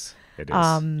 Yes, it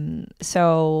is.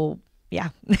 So yeah,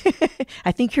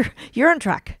 I think you're on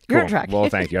track. You're cool. on track. Well,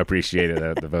 thank you. I appreciate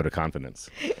it, the vote of confidence.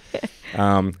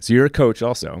 So you're a coach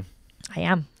also. I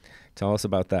am. Tell us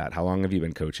about that. How long have you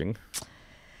been coaching?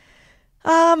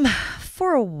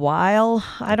 For a while.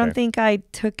 I don't think I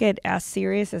took it as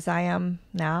serious as I am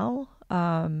now.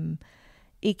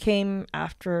 It came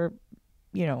after,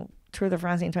 Tour de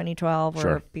France in 2012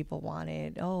 where people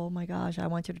wanted, oh my gosh, I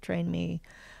want you to train me.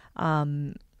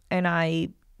 And I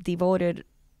devoted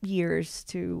years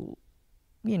to,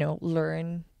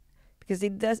 learn, because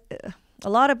it does. A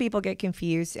lot of people get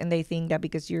confused and they think that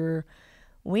because you're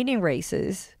winning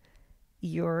races,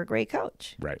 you're a great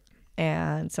coach. Right.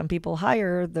 And some people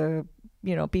hire the,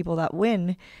 people that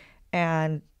win,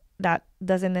 and that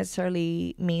doesn't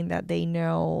necessarily mean that they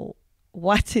know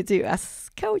what to do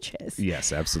as coaches.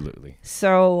 Yes, absolutely.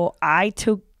 So I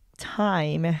took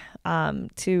time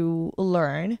to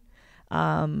learn.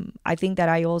 I think that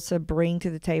I also bring to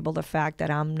the table the fact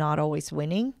that I'm not always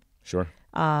winning. Sure.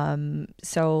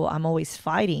 So I'm always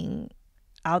fighting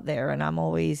out there, and I'm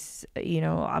always,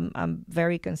 I'm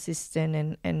very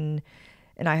consistent and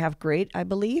I have grit, I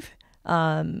believe.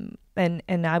 And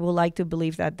I would like to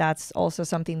believe that that's also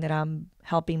something that I'm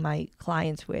helping my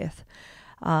clients with.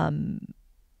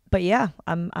 But yeah,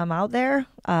 I'm out there.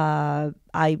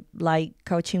 I like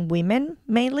coaching women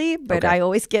mainly, but I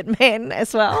always get men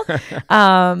as well.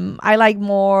 I like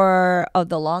more of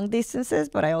the long distances,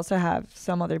 but I also have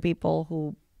some other people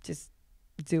who just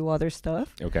do other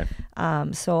stuff. Okay.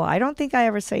 So I don't think I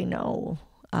ever say no.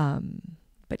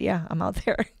 But yeah, I'm out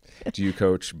there. Do you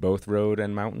coach both road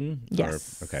and mountain?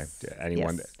 Yes. Or, okay.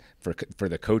 Anyone for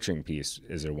the coaching piece,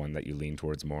 is there one that you lean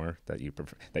towards more, that you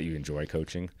prefer, that you enjoy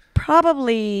coaching?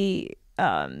 Probably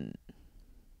road.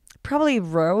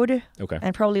 Okay.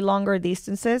 And probably longer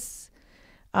distances.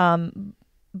 But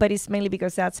it's mainly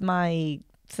because that's my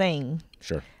thing.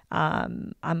 Sure.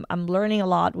 I'm learning a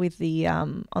lot with the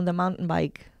on the mountain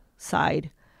bike side.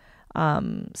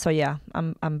 So yeah,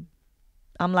 I'm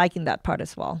liking that part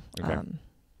as well. Okay.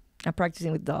 I'm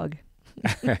practicing with dog.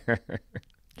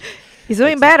 He's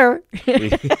doing better.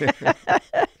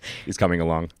 He's coming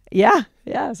along. Yeah.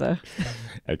 So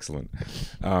excellent.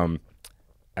 I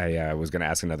was going to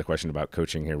ask another question about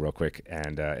coaching here real quick,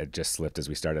 and it just slipped as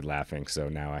we started laughing. So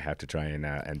now I have to try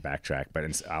and backtrack,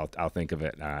 but I'll think of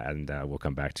it and we'll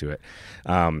come back to it.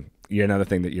 Another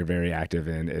thing that you're very active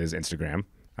in is Instagram.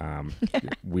 I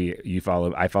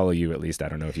follow you, at least. I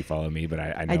don't know if you follow me, but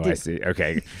I know I see.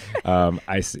 Okay.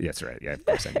 I see. That's right. Yeah, of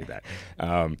course I knew that.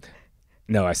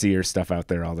 No, I see your stuff out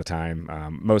there all the time.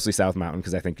 Mostly South Mountain,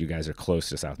 because I think you guys are close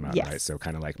to South Mountain, right? So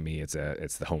kind of like me, it's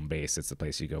the home base. It's the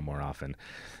place you go more often.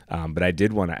 But I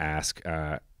did want to ask,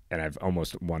 and I've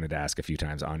almost wanted to ask a few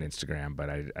times on Instagram, but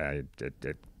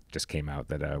it just came out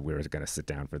that we were going to sit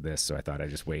down for this, so I thought I'd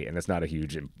just wait. And it's not a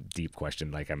huge and deep question,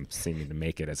 like I'm seeming to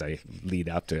make it as I lead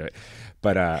up to it.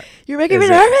 But you're making me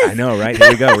nervous. I know, right? Here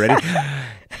we go. Ready?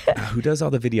 Who does all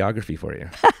the videography for you?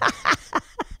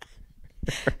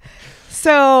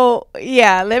 So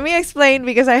yeah, let me explain,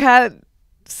 because I had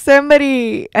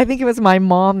somebody, I think it was my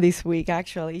mom this week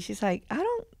actually. She's like, I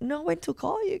know when to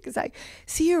call you because I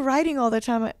see you riding all the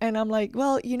time. And I'm like,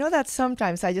 well, you know that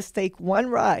sometimes I just take one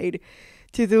ride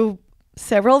to do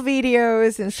several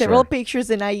videos and several pictures,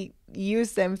 and I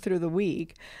use them through the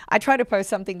week. I try to post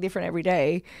something different every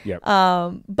day. Yep.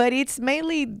 But it's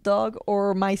mainly Doug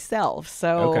or myself.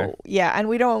 So yeah, and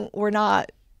we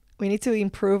need to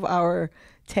improve our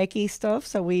techie stuff.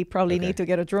 So we probably need to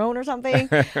get a drone or something.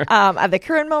 At the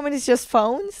current moment, it's just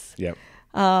phones. Yep.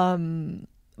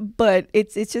 But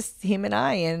it's just him and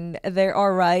I, and there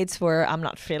are rides where I'm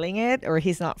not feeling it or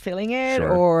he's not feeling it,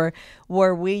 or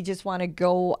where we just want to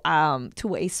go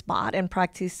to a spot and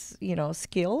practice,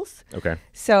 skills. Okay.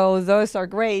 So those are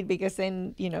great because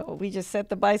then, we just set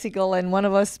the bicycle and one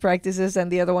of us practices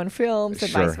and the other one films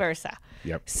and vice versa.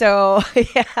 Yep. So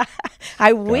yeah,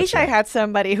 I wish I had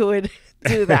somebody who would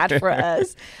do that for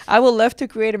us. I would love to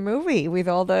create a movie with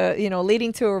all the,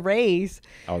 leading to a race,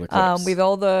 all the clips. with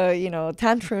all the,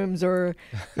 tantrums or,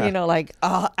 like,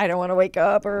 oh, I don't want to wake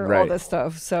up or all this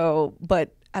stuff. So,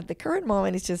 but at the current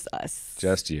moment, it's just us.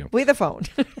 Just you. With a phone.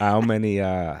 How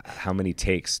many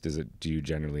takes do you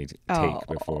generally take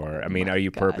before? I mean, are you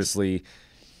purposely,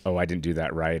 oh, I didn't do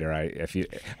that right, or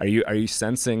are you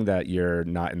sensing that you're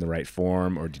not in the right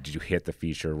form, or did you hit the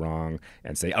feature wrong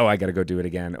and say, oh, I got to go do it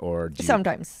again, or do you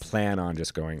sometimes plan on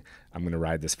just going, I'm going to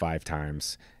ride this 5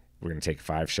 times, we're going to take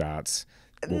 5 shots,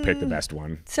 we'll pick the best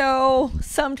one? So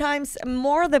sometimes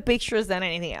more the pictures than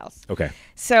anything else. Okay.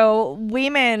 So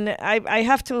women, I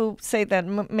have to say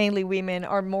that mainly women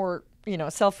are more,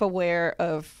 self-aware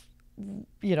of,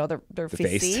 their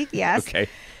physique. Yes. Okay.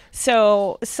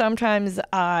 So sometimes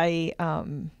I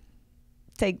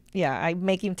I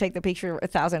make him take the picture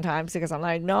 1,000 times because I'm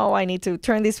like, no, I need to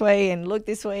turn this way and look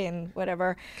this way and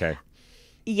whatever. Okay.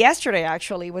 Yesterday,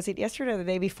 actually, was it yesterday or the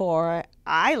day before,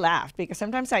 I laughed because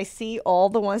sometimes I see all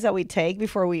the ones that we take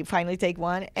before we finally take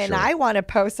one, and I want to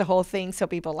post the whole thing so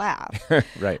people laugh.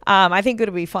 Right. I think it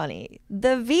would be funny.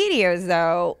 The videos,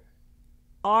 though,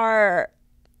 are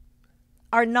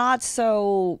not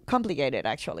so complicated,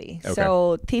 actually. Okay.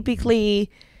 So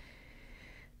typically,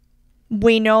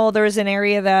 we know there's an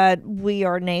area that we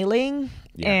are nailing,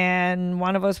 and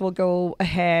one of us will go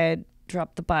ahead,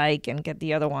 drop the bike, and get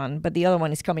the other one. But the other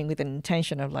one is coming with an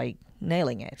intention of, like,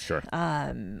 nailing it. Sure.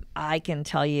 I can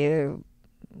tell you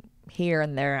here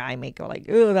and there, I may go like,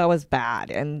 oh, that was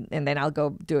bad. And then I'll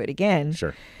go do it again.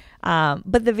 Sure.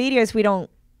 But the videos, we don't.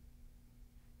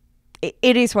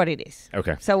 It is what it is.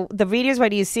 Okay. So the videos,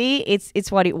 what you see,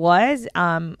 it's what it was.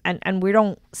 And we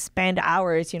don't spend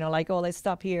hours, like, oh, let's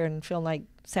stop here and film like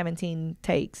 17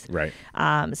 takes. Right.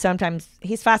 Sometimes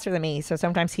he's faster than me, so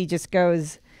sometimes he just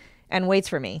goes and waits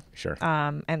for me. Sure.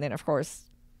 And then of course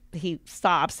he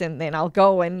stops, and then I'll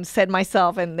go and set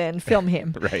myself and then film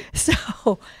him. Right.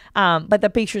 So, but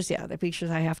the pictures,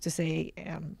 I have to say,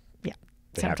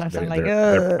 sometimes I'm like,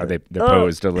 they're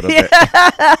posed a little bit.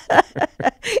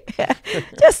 Yeah.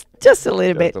 Just a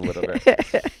little bit. Just a little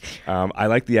bit. I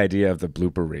like the idea of the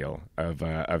blooper reel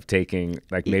of taking,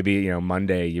 like, maybe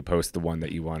Monday you post the one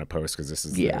that you want to post because this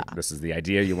is the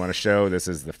idea you want to show. This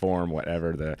is the form,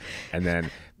 whatever and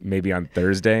then maybe on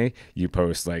Thursday you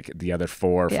post like the other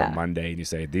 4 from Monday, and you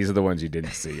say these are the ones you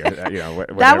didn't see.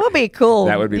 That would be cool.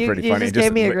 That would be pretty funny. You just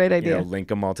gave me a great idea. Link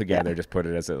them all together. Just put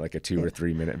it as like a 2 or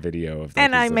 3 minute video of.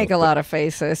 And I make a lot of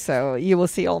faces, so you will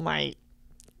see all my.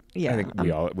 Yeah, I think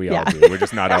we all do. We're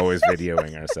just not always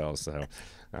videoing ourselves. So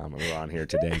we're on here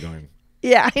today going.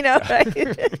 Yeah, I know.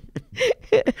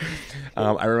 Right?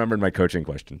 I remembered my coaching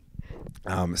question.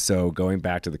 So going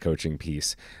back to the coaching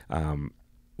piece,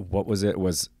 what was it?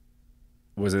 Was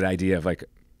it the idea of like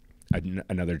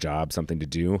another job, something to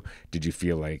do? Did you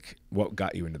feel like what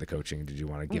got you into the coaching? Did you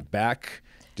want to give back?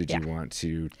 Did you want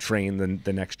to train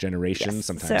the next generation? Yes.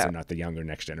 Sometimes they're not the younger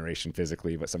next generation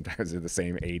physically, but sometimes they're the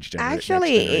same age generation.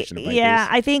 Actually,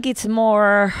 I think it's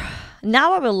more.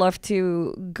 Now I would love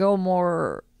to go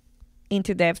more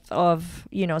into depth of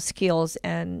skills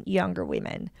and younger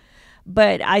women,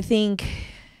 but I think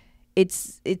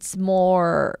it's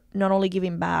more not only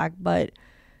giving back, but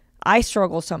I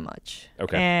struggle so much.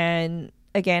 Okay. And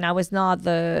again, I was not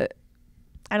the.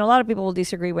 And a lot of people will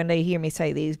disagree when they hear me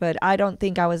say these, but I don't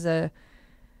think I was I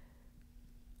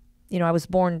was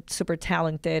born super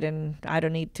talented and I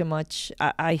don't need too much.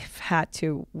 I've had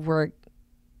to work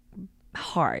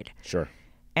hard. Sure.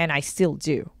 And I still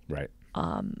do. Right.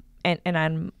 And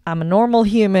I'm a normal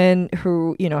human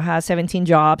who, has 17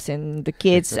 jobs and the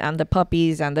kids and the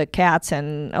puppies and the cats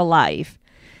and a life.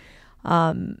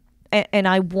 And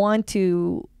I want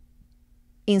to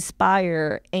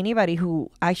inspire anybody who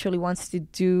actually wants to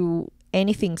do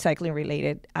anything cycling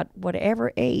related at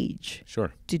whatever age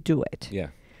to do it. Yeah.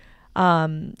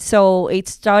 So it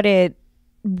started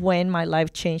when my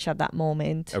life changed at that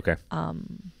moment. Okay.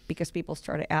 Because people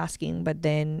started asking, but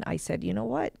then I said, you know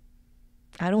what?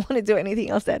 I don't want to do anything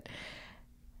else that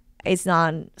is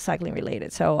not cycling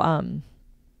related. So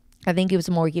I think it was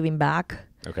more giving back.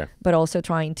 Okay. But also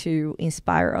trying to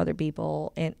inspire other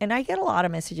people. And I get a lot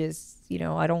of messages, you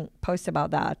know, I don't post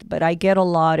about that, but I get a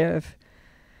lot of,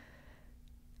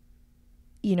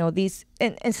 you know, these,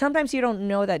 and sometimes you don't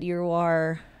know that you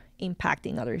are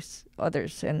impacting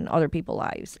others and other people's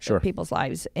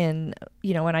lives. And,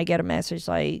 you know, when I get a message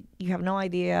like, you have no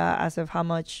idea as of how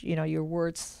much, you know, your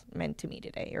words meant to me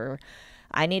today, or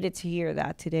I needed to hear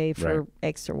that today for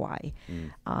X or Y.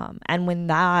 And when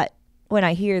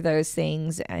I hear those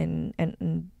things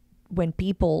and when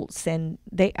people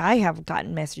I have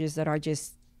gotten messages that are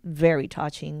just very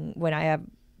touching when I have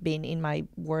been in my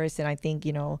worst, and I think,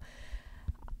 you know,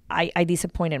 I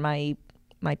disappointed my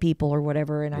people or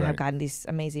whatever, and I have gotten these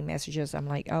amazing messages. I'm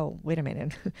like, oh, wait a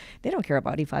minute. They don't care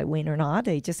about if I win or not.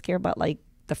 They just care about like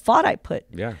the thought I put.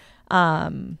 Yeah.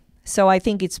 So I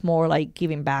think it's more like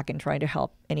giving back and trying to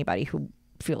help anybody who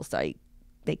feels like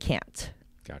they can't.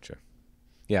 Gotcha.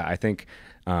 Yeah, I think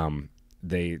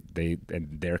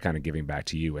they're kind of giving back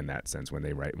to you in that sense when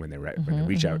they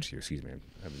reach out to you. Excuse me, I'm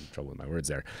having trouble with my words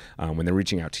there. When they're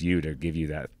reaching out to you to give you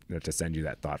that, to send you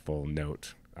that thoughtful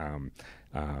note.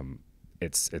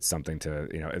 It's something to,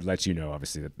 you know, it lets you know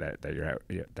obviously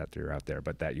that you're out there,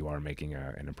 but that you are making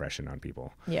an impression on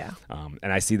people. Yeah.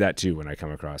 And I see that too when I come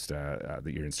across your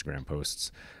Instagram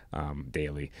posts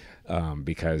daily,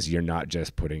 because you're not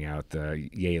just putting out the,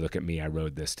 yay, look at me, I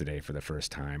rode this today for the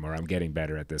first time, or I'm getting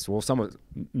better at this. Well,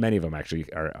 many of them actually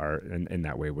are in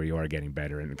that way where you are getting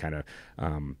better and kind of,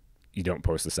 you don't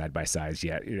post the side by sides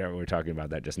yet. You know, we are talking about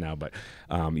that just now, but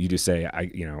you just say,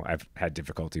 I've had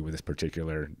difficulty with this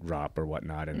particular drop or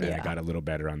whatnot, and I got a little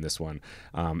better on this one.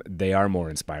 They are more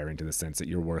inspiring to the sense that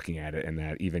you're working at it, and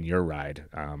that even your ride,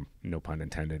 no pun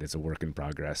intended, is a work in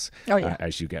progress.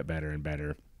 As you get better and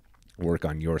better, work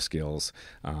on your skills,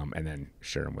 and then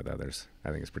share them with others.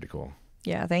 I think it's pretty cool.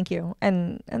 Yeah, thank you.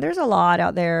 And there's a lot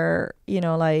out there, you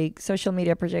know, like social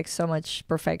media projects so much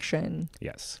perfection.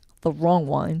 Yes. The wrong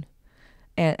one.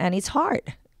 And it's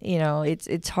hard, you know,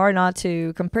 it's hard not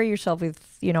to compare yourself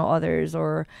with, you know, others,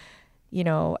 or, you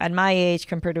know, at my age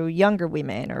compared to younger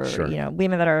women, or, you know,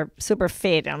 women that are super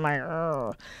fit. I'm like,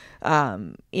 oh,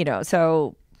 you know,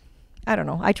 so I don't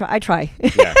know. I try.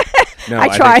 Yeah. No,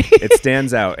 I try. It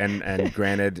stands out. And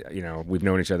granted, you know, we've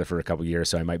known each other for a couple of years,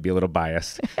 so I might be a little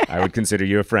biased. I would consider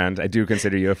you a friend. I do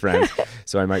consider you a friend,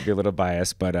 so I might be a little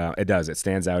biased. But it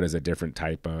stands out as a different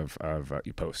type of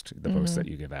you post. The posts that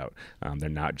you give out, they're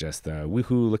not just the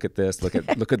woohoo, look at this, look at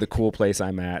the cool place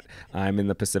I'm at. I'm in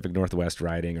the Pacific Northwest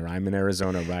riding, or I'm in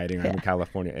Arizona riding, or I'm in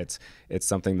California. It's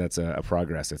something that's a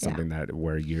progress. It's something that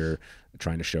where you're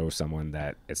trying to show someone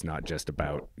that it's not just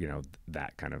about, you know,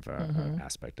 that kind of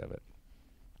aspect of it.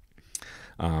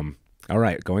 All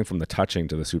right, going from the touching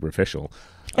to the superficial,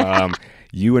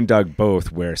 you and Doug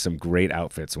both wear some great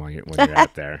outfits when you're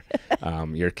out there.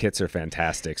 Your kits are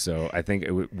fantastic, so I think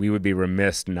we would be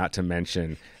remiss not to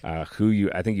mention who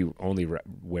you. I think you only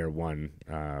wear one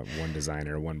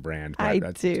designer, one brand. But I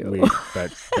do.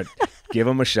 But give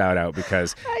them a shout out,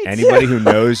 because anybody who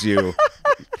knows you.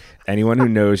 Anyone who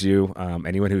knows you,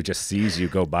 anyone who just sees you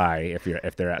go by,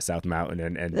 if they're at South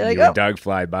Mountain and you and Doug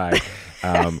fly by,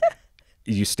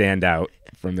 you stand out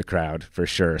from the crowd for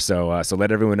sure. So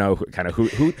let everyone know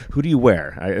who do you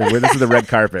wear? This is the red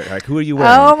carpet. Like, who are you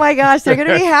wearing? Oh my gosh, they're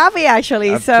gonna be happy actually.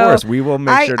 Of course, we will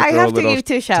make sure to I throw have a little to give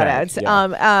two shout outs.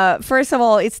 Yeah. First of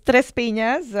all, it's Tres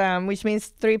Piñas, which means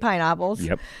 3 pineapples.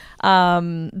 Yep.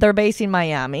 They're based in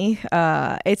Miami.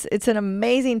 It's an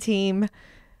amazing team.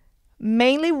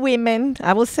 Mainly women,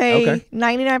 I will say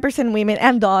 99% women,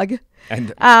 and Doug.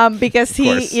 And because he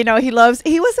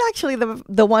was actually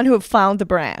the one who found the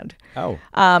brand. Oh.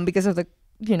 Because of the,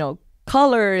 you know,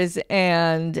 colors,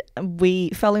 and we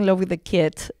fell in love with the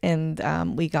kit, and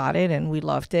we got it and we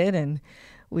loved it, and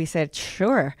we said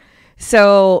sure.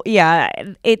 So yeah,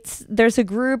 there's a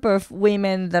group of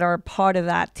women that are part of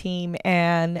that team,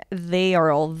 and they are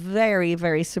all very,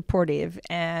 very supportive,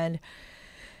 and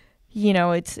you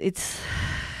know, it's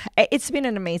been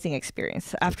an amazing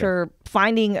experience after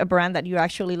finding a brand that you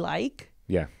actually like.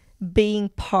 Yeah. Being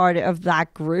part of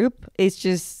that group is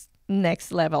just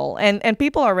next level. And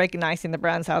people are recognizing the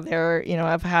brands out there. You know,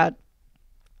 I've had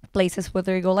places where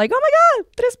they go like, oh my God,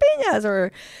 Tres Piñas,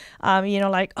 or,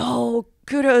 like, oh,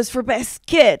 kudos for best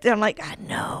kit. And I'm like, I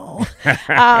know.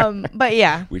 But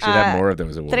yeah. We should have more of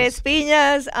those awards. Tres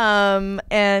Piñas.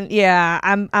 And yeah,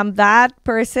 I'm that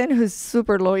person who's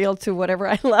super loyal to whatever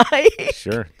I like.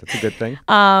 Sure. That's a good thing.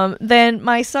 Then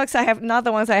my socks, I have not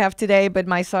the ones I have today, but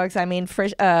my socks, I mean,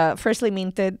 freshly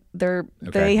minted.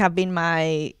 They have been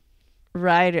my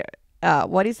ride.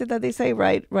 What is it that they say?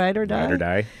 Ride or die? Ride or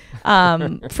die.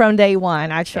 From day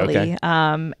one, actually. Okay.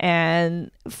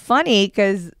 And funny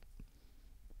because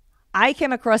I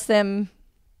came across them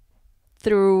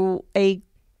through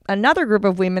another group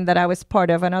of women that I was part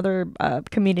of, another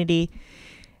community,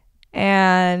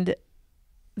 and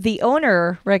the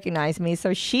owner recognized me.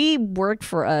 So she worked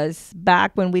for us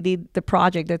back when we did the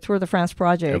project, the Tour de France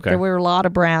project. Okay. There were a lot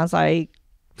of brands, like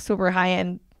super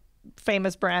high-end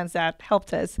famous brands that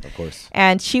helped us. Of course.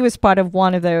 And she was part of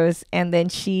one of those. And then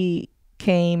she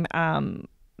came and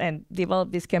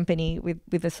developed this company with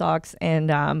the socks.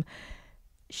 And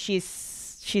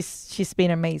she's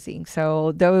been amazing.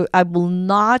 So though I will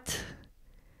not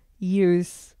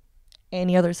use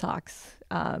any other socks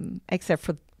except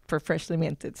for freshly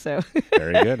minted. So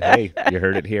very good. Hey, you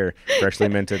heard it here. Freshly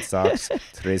minted socks,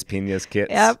 Tres Piñas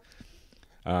kits. Yep.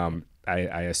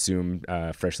 I assume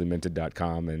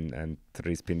freshlyminted.com and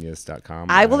trespinas.com.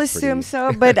 I will assume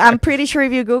so, but I'm pretty sure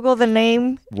if you Google the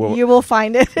name, you will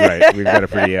find it. Right. We've got a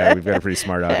pretty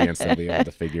smart audience that'll be able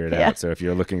to figure it out. So if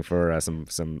you're looking for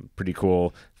some pretty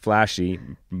cool, flashy,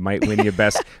 might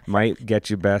get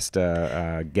you best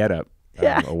get up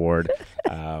award,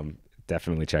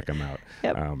 definitely check them out.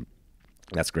 Yep.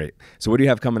 That's great. So what do you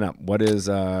have coming up? What is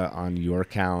on your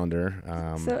calendar?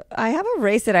 So I have a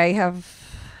race that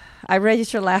I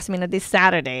registered last minute this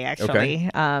Saturday, actually. Okay.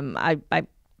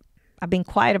 I've been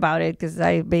quiet about it because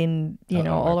I've been,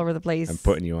 all over the place. I'm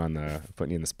putting you in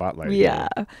the spotlight. Yeah.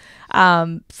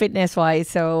 Fitness wise.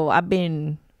 So I've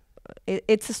been,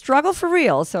 it's a struggle for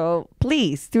real. So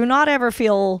please do not ever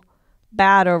feel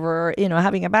bad over,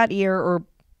 having a bad year or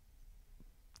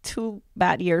 2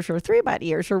 bad years or 3 bad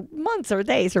years or months or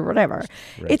days or whatever.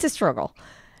 Right. It's a struggle.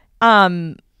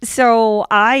 So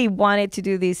I wanted to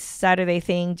do this Saturday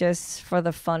thing just for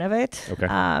the fun of it. Okay.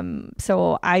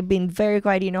 So I've been very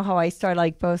quiet. You know how I start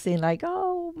like posting like,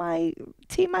 oh, my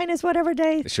T minus whatever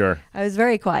day. Sure. I was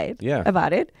very quiet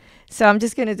about it. So I'm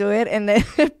just going to do it and then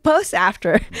post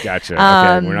after. Gotcha.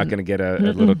 Okay. We're not going to get a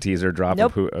little teaser drop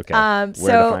of who. Okay. Where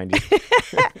to find you?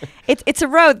 It's a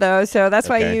road though. So that's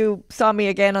why you saw me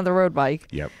again on the road bike.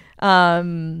 Yep.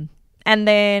 And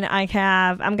then I'm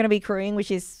going to be crewing,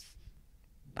 which is,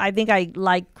 I think I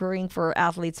like crewing for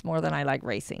athletes more than I like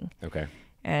racing. Okay.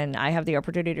 And I have the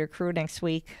opportunity to crew next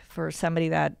week for somebody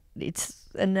that it's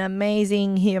an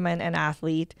amazing human and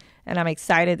athlete. And I'm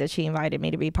excited that she invited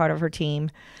me to be part of her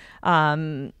team.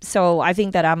 So I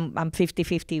think that I'm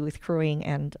 50-50 with crewing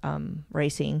and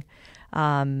racing.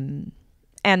 And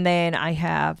then I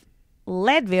have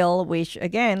Leadville, which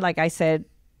again, like I said,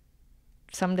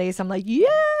 some days I'm like, yeah.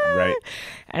 Right.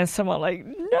 And some are like,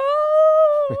 no.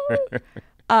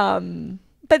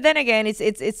 But then again,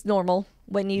 it's normal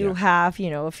when you have,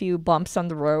 a few bumps on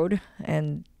the road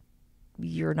and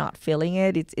you're not feeling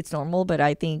it. It's normal, but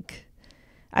I think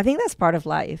that's part of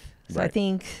life. So right. I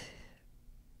think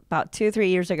about 2-3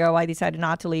 years ago, I decided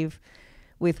not to live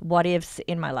with what ifs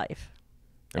in my life.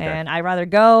 Okay. And I rather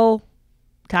go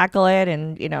tackle it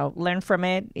and, learn from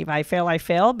it. If I fail, I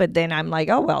fail. But then I'm like,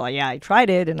 oh, well, yeah, I tried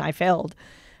it and I failed,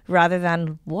 rather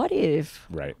than what if,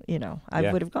 right.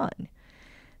 I would have gone.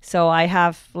 So I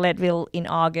have Leadville in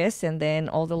August and then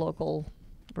all the local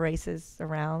races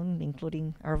around,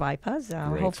 including Aravaipa's.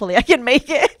 Hopefully I can make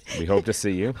it. We hope to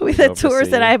see you. with the tours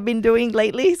that I've been doing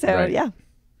lately. So, yeah.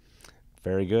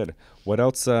 Very good. What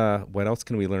else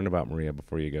can we learn about Maria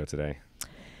before you go today?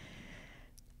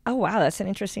 Oh, wow. That's an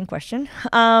interesting question.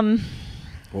 What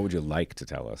would you like to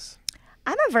tell us?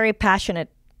 I'm a very passionate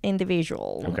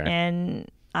individual. Okay. And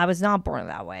I was not born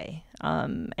that way.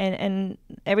 And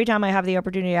every time I have the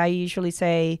opportunity, I usually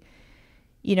say,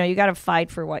 you got to fight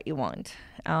for what you want.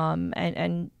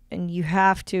 And you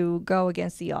have to go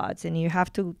against the odds and you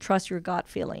have to trust your gut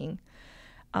feeling.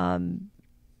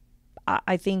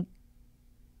 I think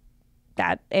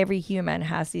that every human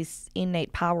has this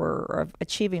innate power of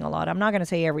achieving a lot. I'm not going to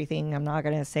say everything. I'm not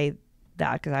going to say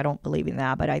that because I don't believe in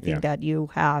that. But I think that you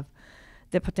have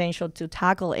the potential to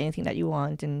tackle anything that you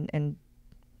want and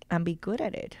be good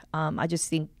at it. I just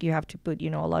think you have to put, a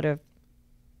lot of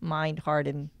mind, heart,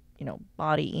 and,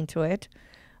 body into it.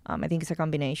 I think it's a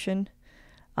combination.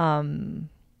 I'm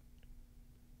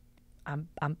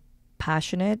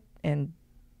passionate and,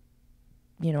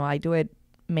 I do it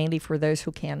mainly for those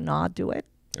who cannot do it.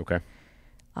 Okay.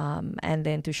 And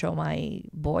then to show my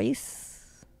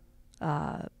boys,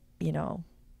 you know,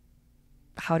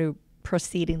 how to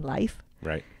proceed in life.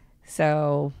 Right.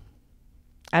 So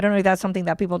I don't know if that's something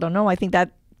that people don't know. I think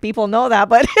that people know that,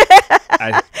 but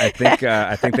I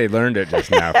think they learned it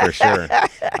just now for sure.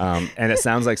 And it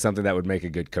sounds like something that would make a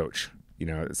good coach. You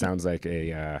know, it sounds like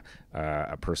a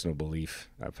personal belief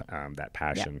of that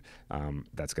passion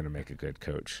that's going to make a good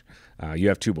coach. You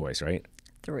have 2 boys, right?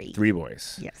 3. 3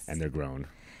 boys. Yes. And they're grown.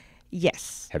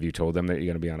 Yes. Have you told them that you're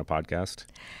going to be on a podcast?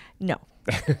 No.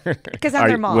 Because I'm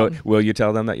their mom. Will you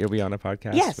tell them that you'll be on a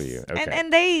podcast? Yes. For you? Okay.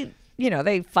 And they, you know,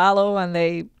 they follow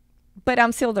but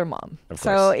I'm still their mom. Of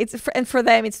course. So and for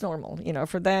them, it's normal, you know,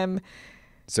 for them.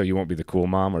 So you won't be the cool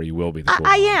mom, or you will be the cool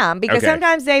mom? I am, because okay.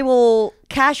 sometimes they will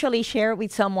casually share it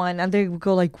with someone and they will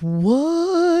go like,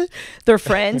 what? They're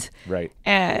friends. Right.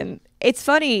 And it's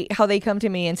funny how they come to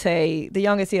me and say, the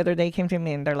youngest the other day came to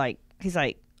me and he's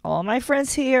like, all my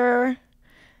friends here.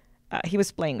 He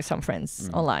was playing with some friends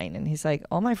online and he's like,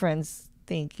 all my friends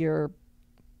think you're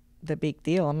the big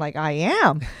deal. I'm like, I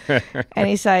am. And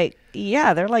he's like,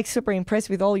 yeah, they're like super impressed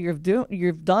with all you've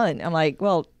done. I'm like,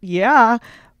 well, yeah.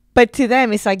 But to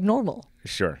them, it's like normal.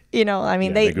 Sure. You know, I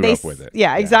mean, they grew up with it.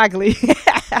 Yeah, exactly.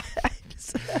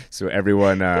 So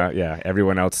everyone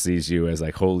else sees you as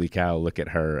like, holy cow, look at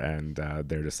her. And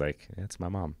they're just like, that's my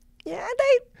mom. Yeah,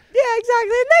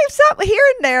 exactly. And they stop here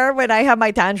and there when I have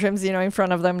my tantrums, you know, in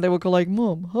front of them. They will go like,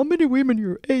 Mom, how many women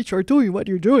your age are doing what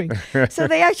you're doing? So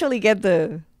they actually get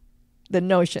the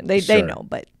notion. They know,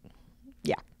 but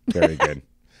yeah. Very good.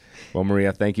 Well,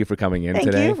 Maria, thank you for coming in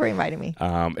today. Thank you for inviting me.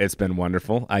 It's been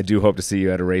wonderful. I do hope to see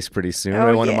you at a race pretty soon.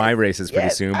 Oh, One of my races pretty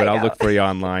soon, but I'll look for you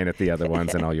online at the other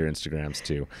ones and all your Instagrams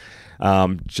too.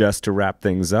 Just to wrap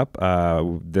things up,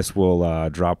 this will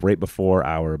drop right before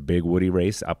our Big Woody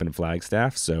race up in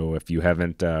Flagstaff. So if you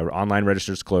haven't, online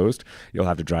register's closed. You'll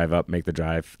have to drive up, make the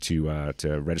drive to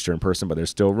register in person, but there's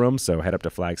still room. So head up to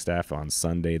Flagstaff on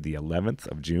Sunday, the 11th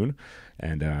of June,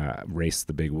 and race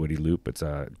the Big Woody Loop. It's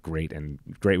a great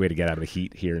way to get out of the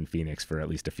heat here in Phoenix for at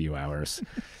least a few hours.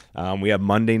 We have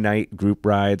Monday night group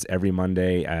rides every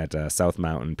Monday at South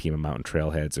Mountain, Pima Mountain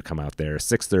Trailhead. So come out there,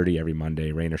 6:30 every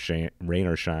Monday, rain or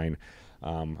shine.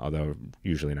 Although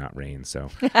usually not rain.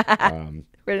 So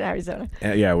we're in Arizona.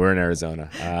 Yeah, we're in Arizona.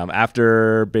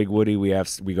 After Big Woody, we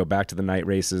go back to the night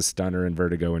races, Stunner and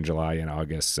Vertigo in July and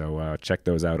August. So check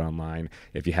those out online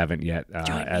if you haven't yet.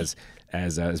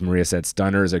 As Maria said,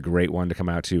 Stunner is a great one to come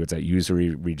out to. It's at Usury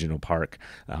Regional Park.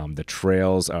 The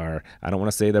trails are, I don't want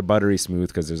to say they're buttery smooth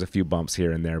because there's a few bumps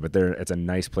here and there, but it's a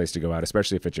nice place to go out,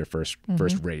 especially if it's your first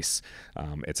race.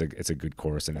 It's a good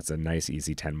course, and it's a nice,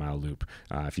 easy 10-mile loop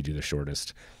if you do the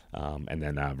shortest. And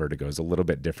then Vertigo is a little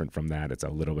bit different from that. It's a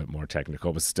little bit more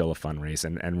technical, but still a fun race.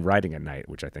 And riding at night,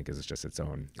 which I think is just its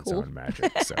own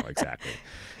magic. So exactly.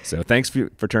 So thanks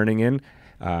for turning in.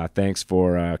 Thanks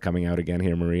for coming out again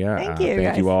here, Maria.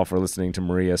 Thank you all for listening to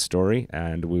Maria's story,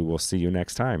 and we will see you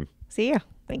next time. See you.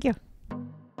 Thank you.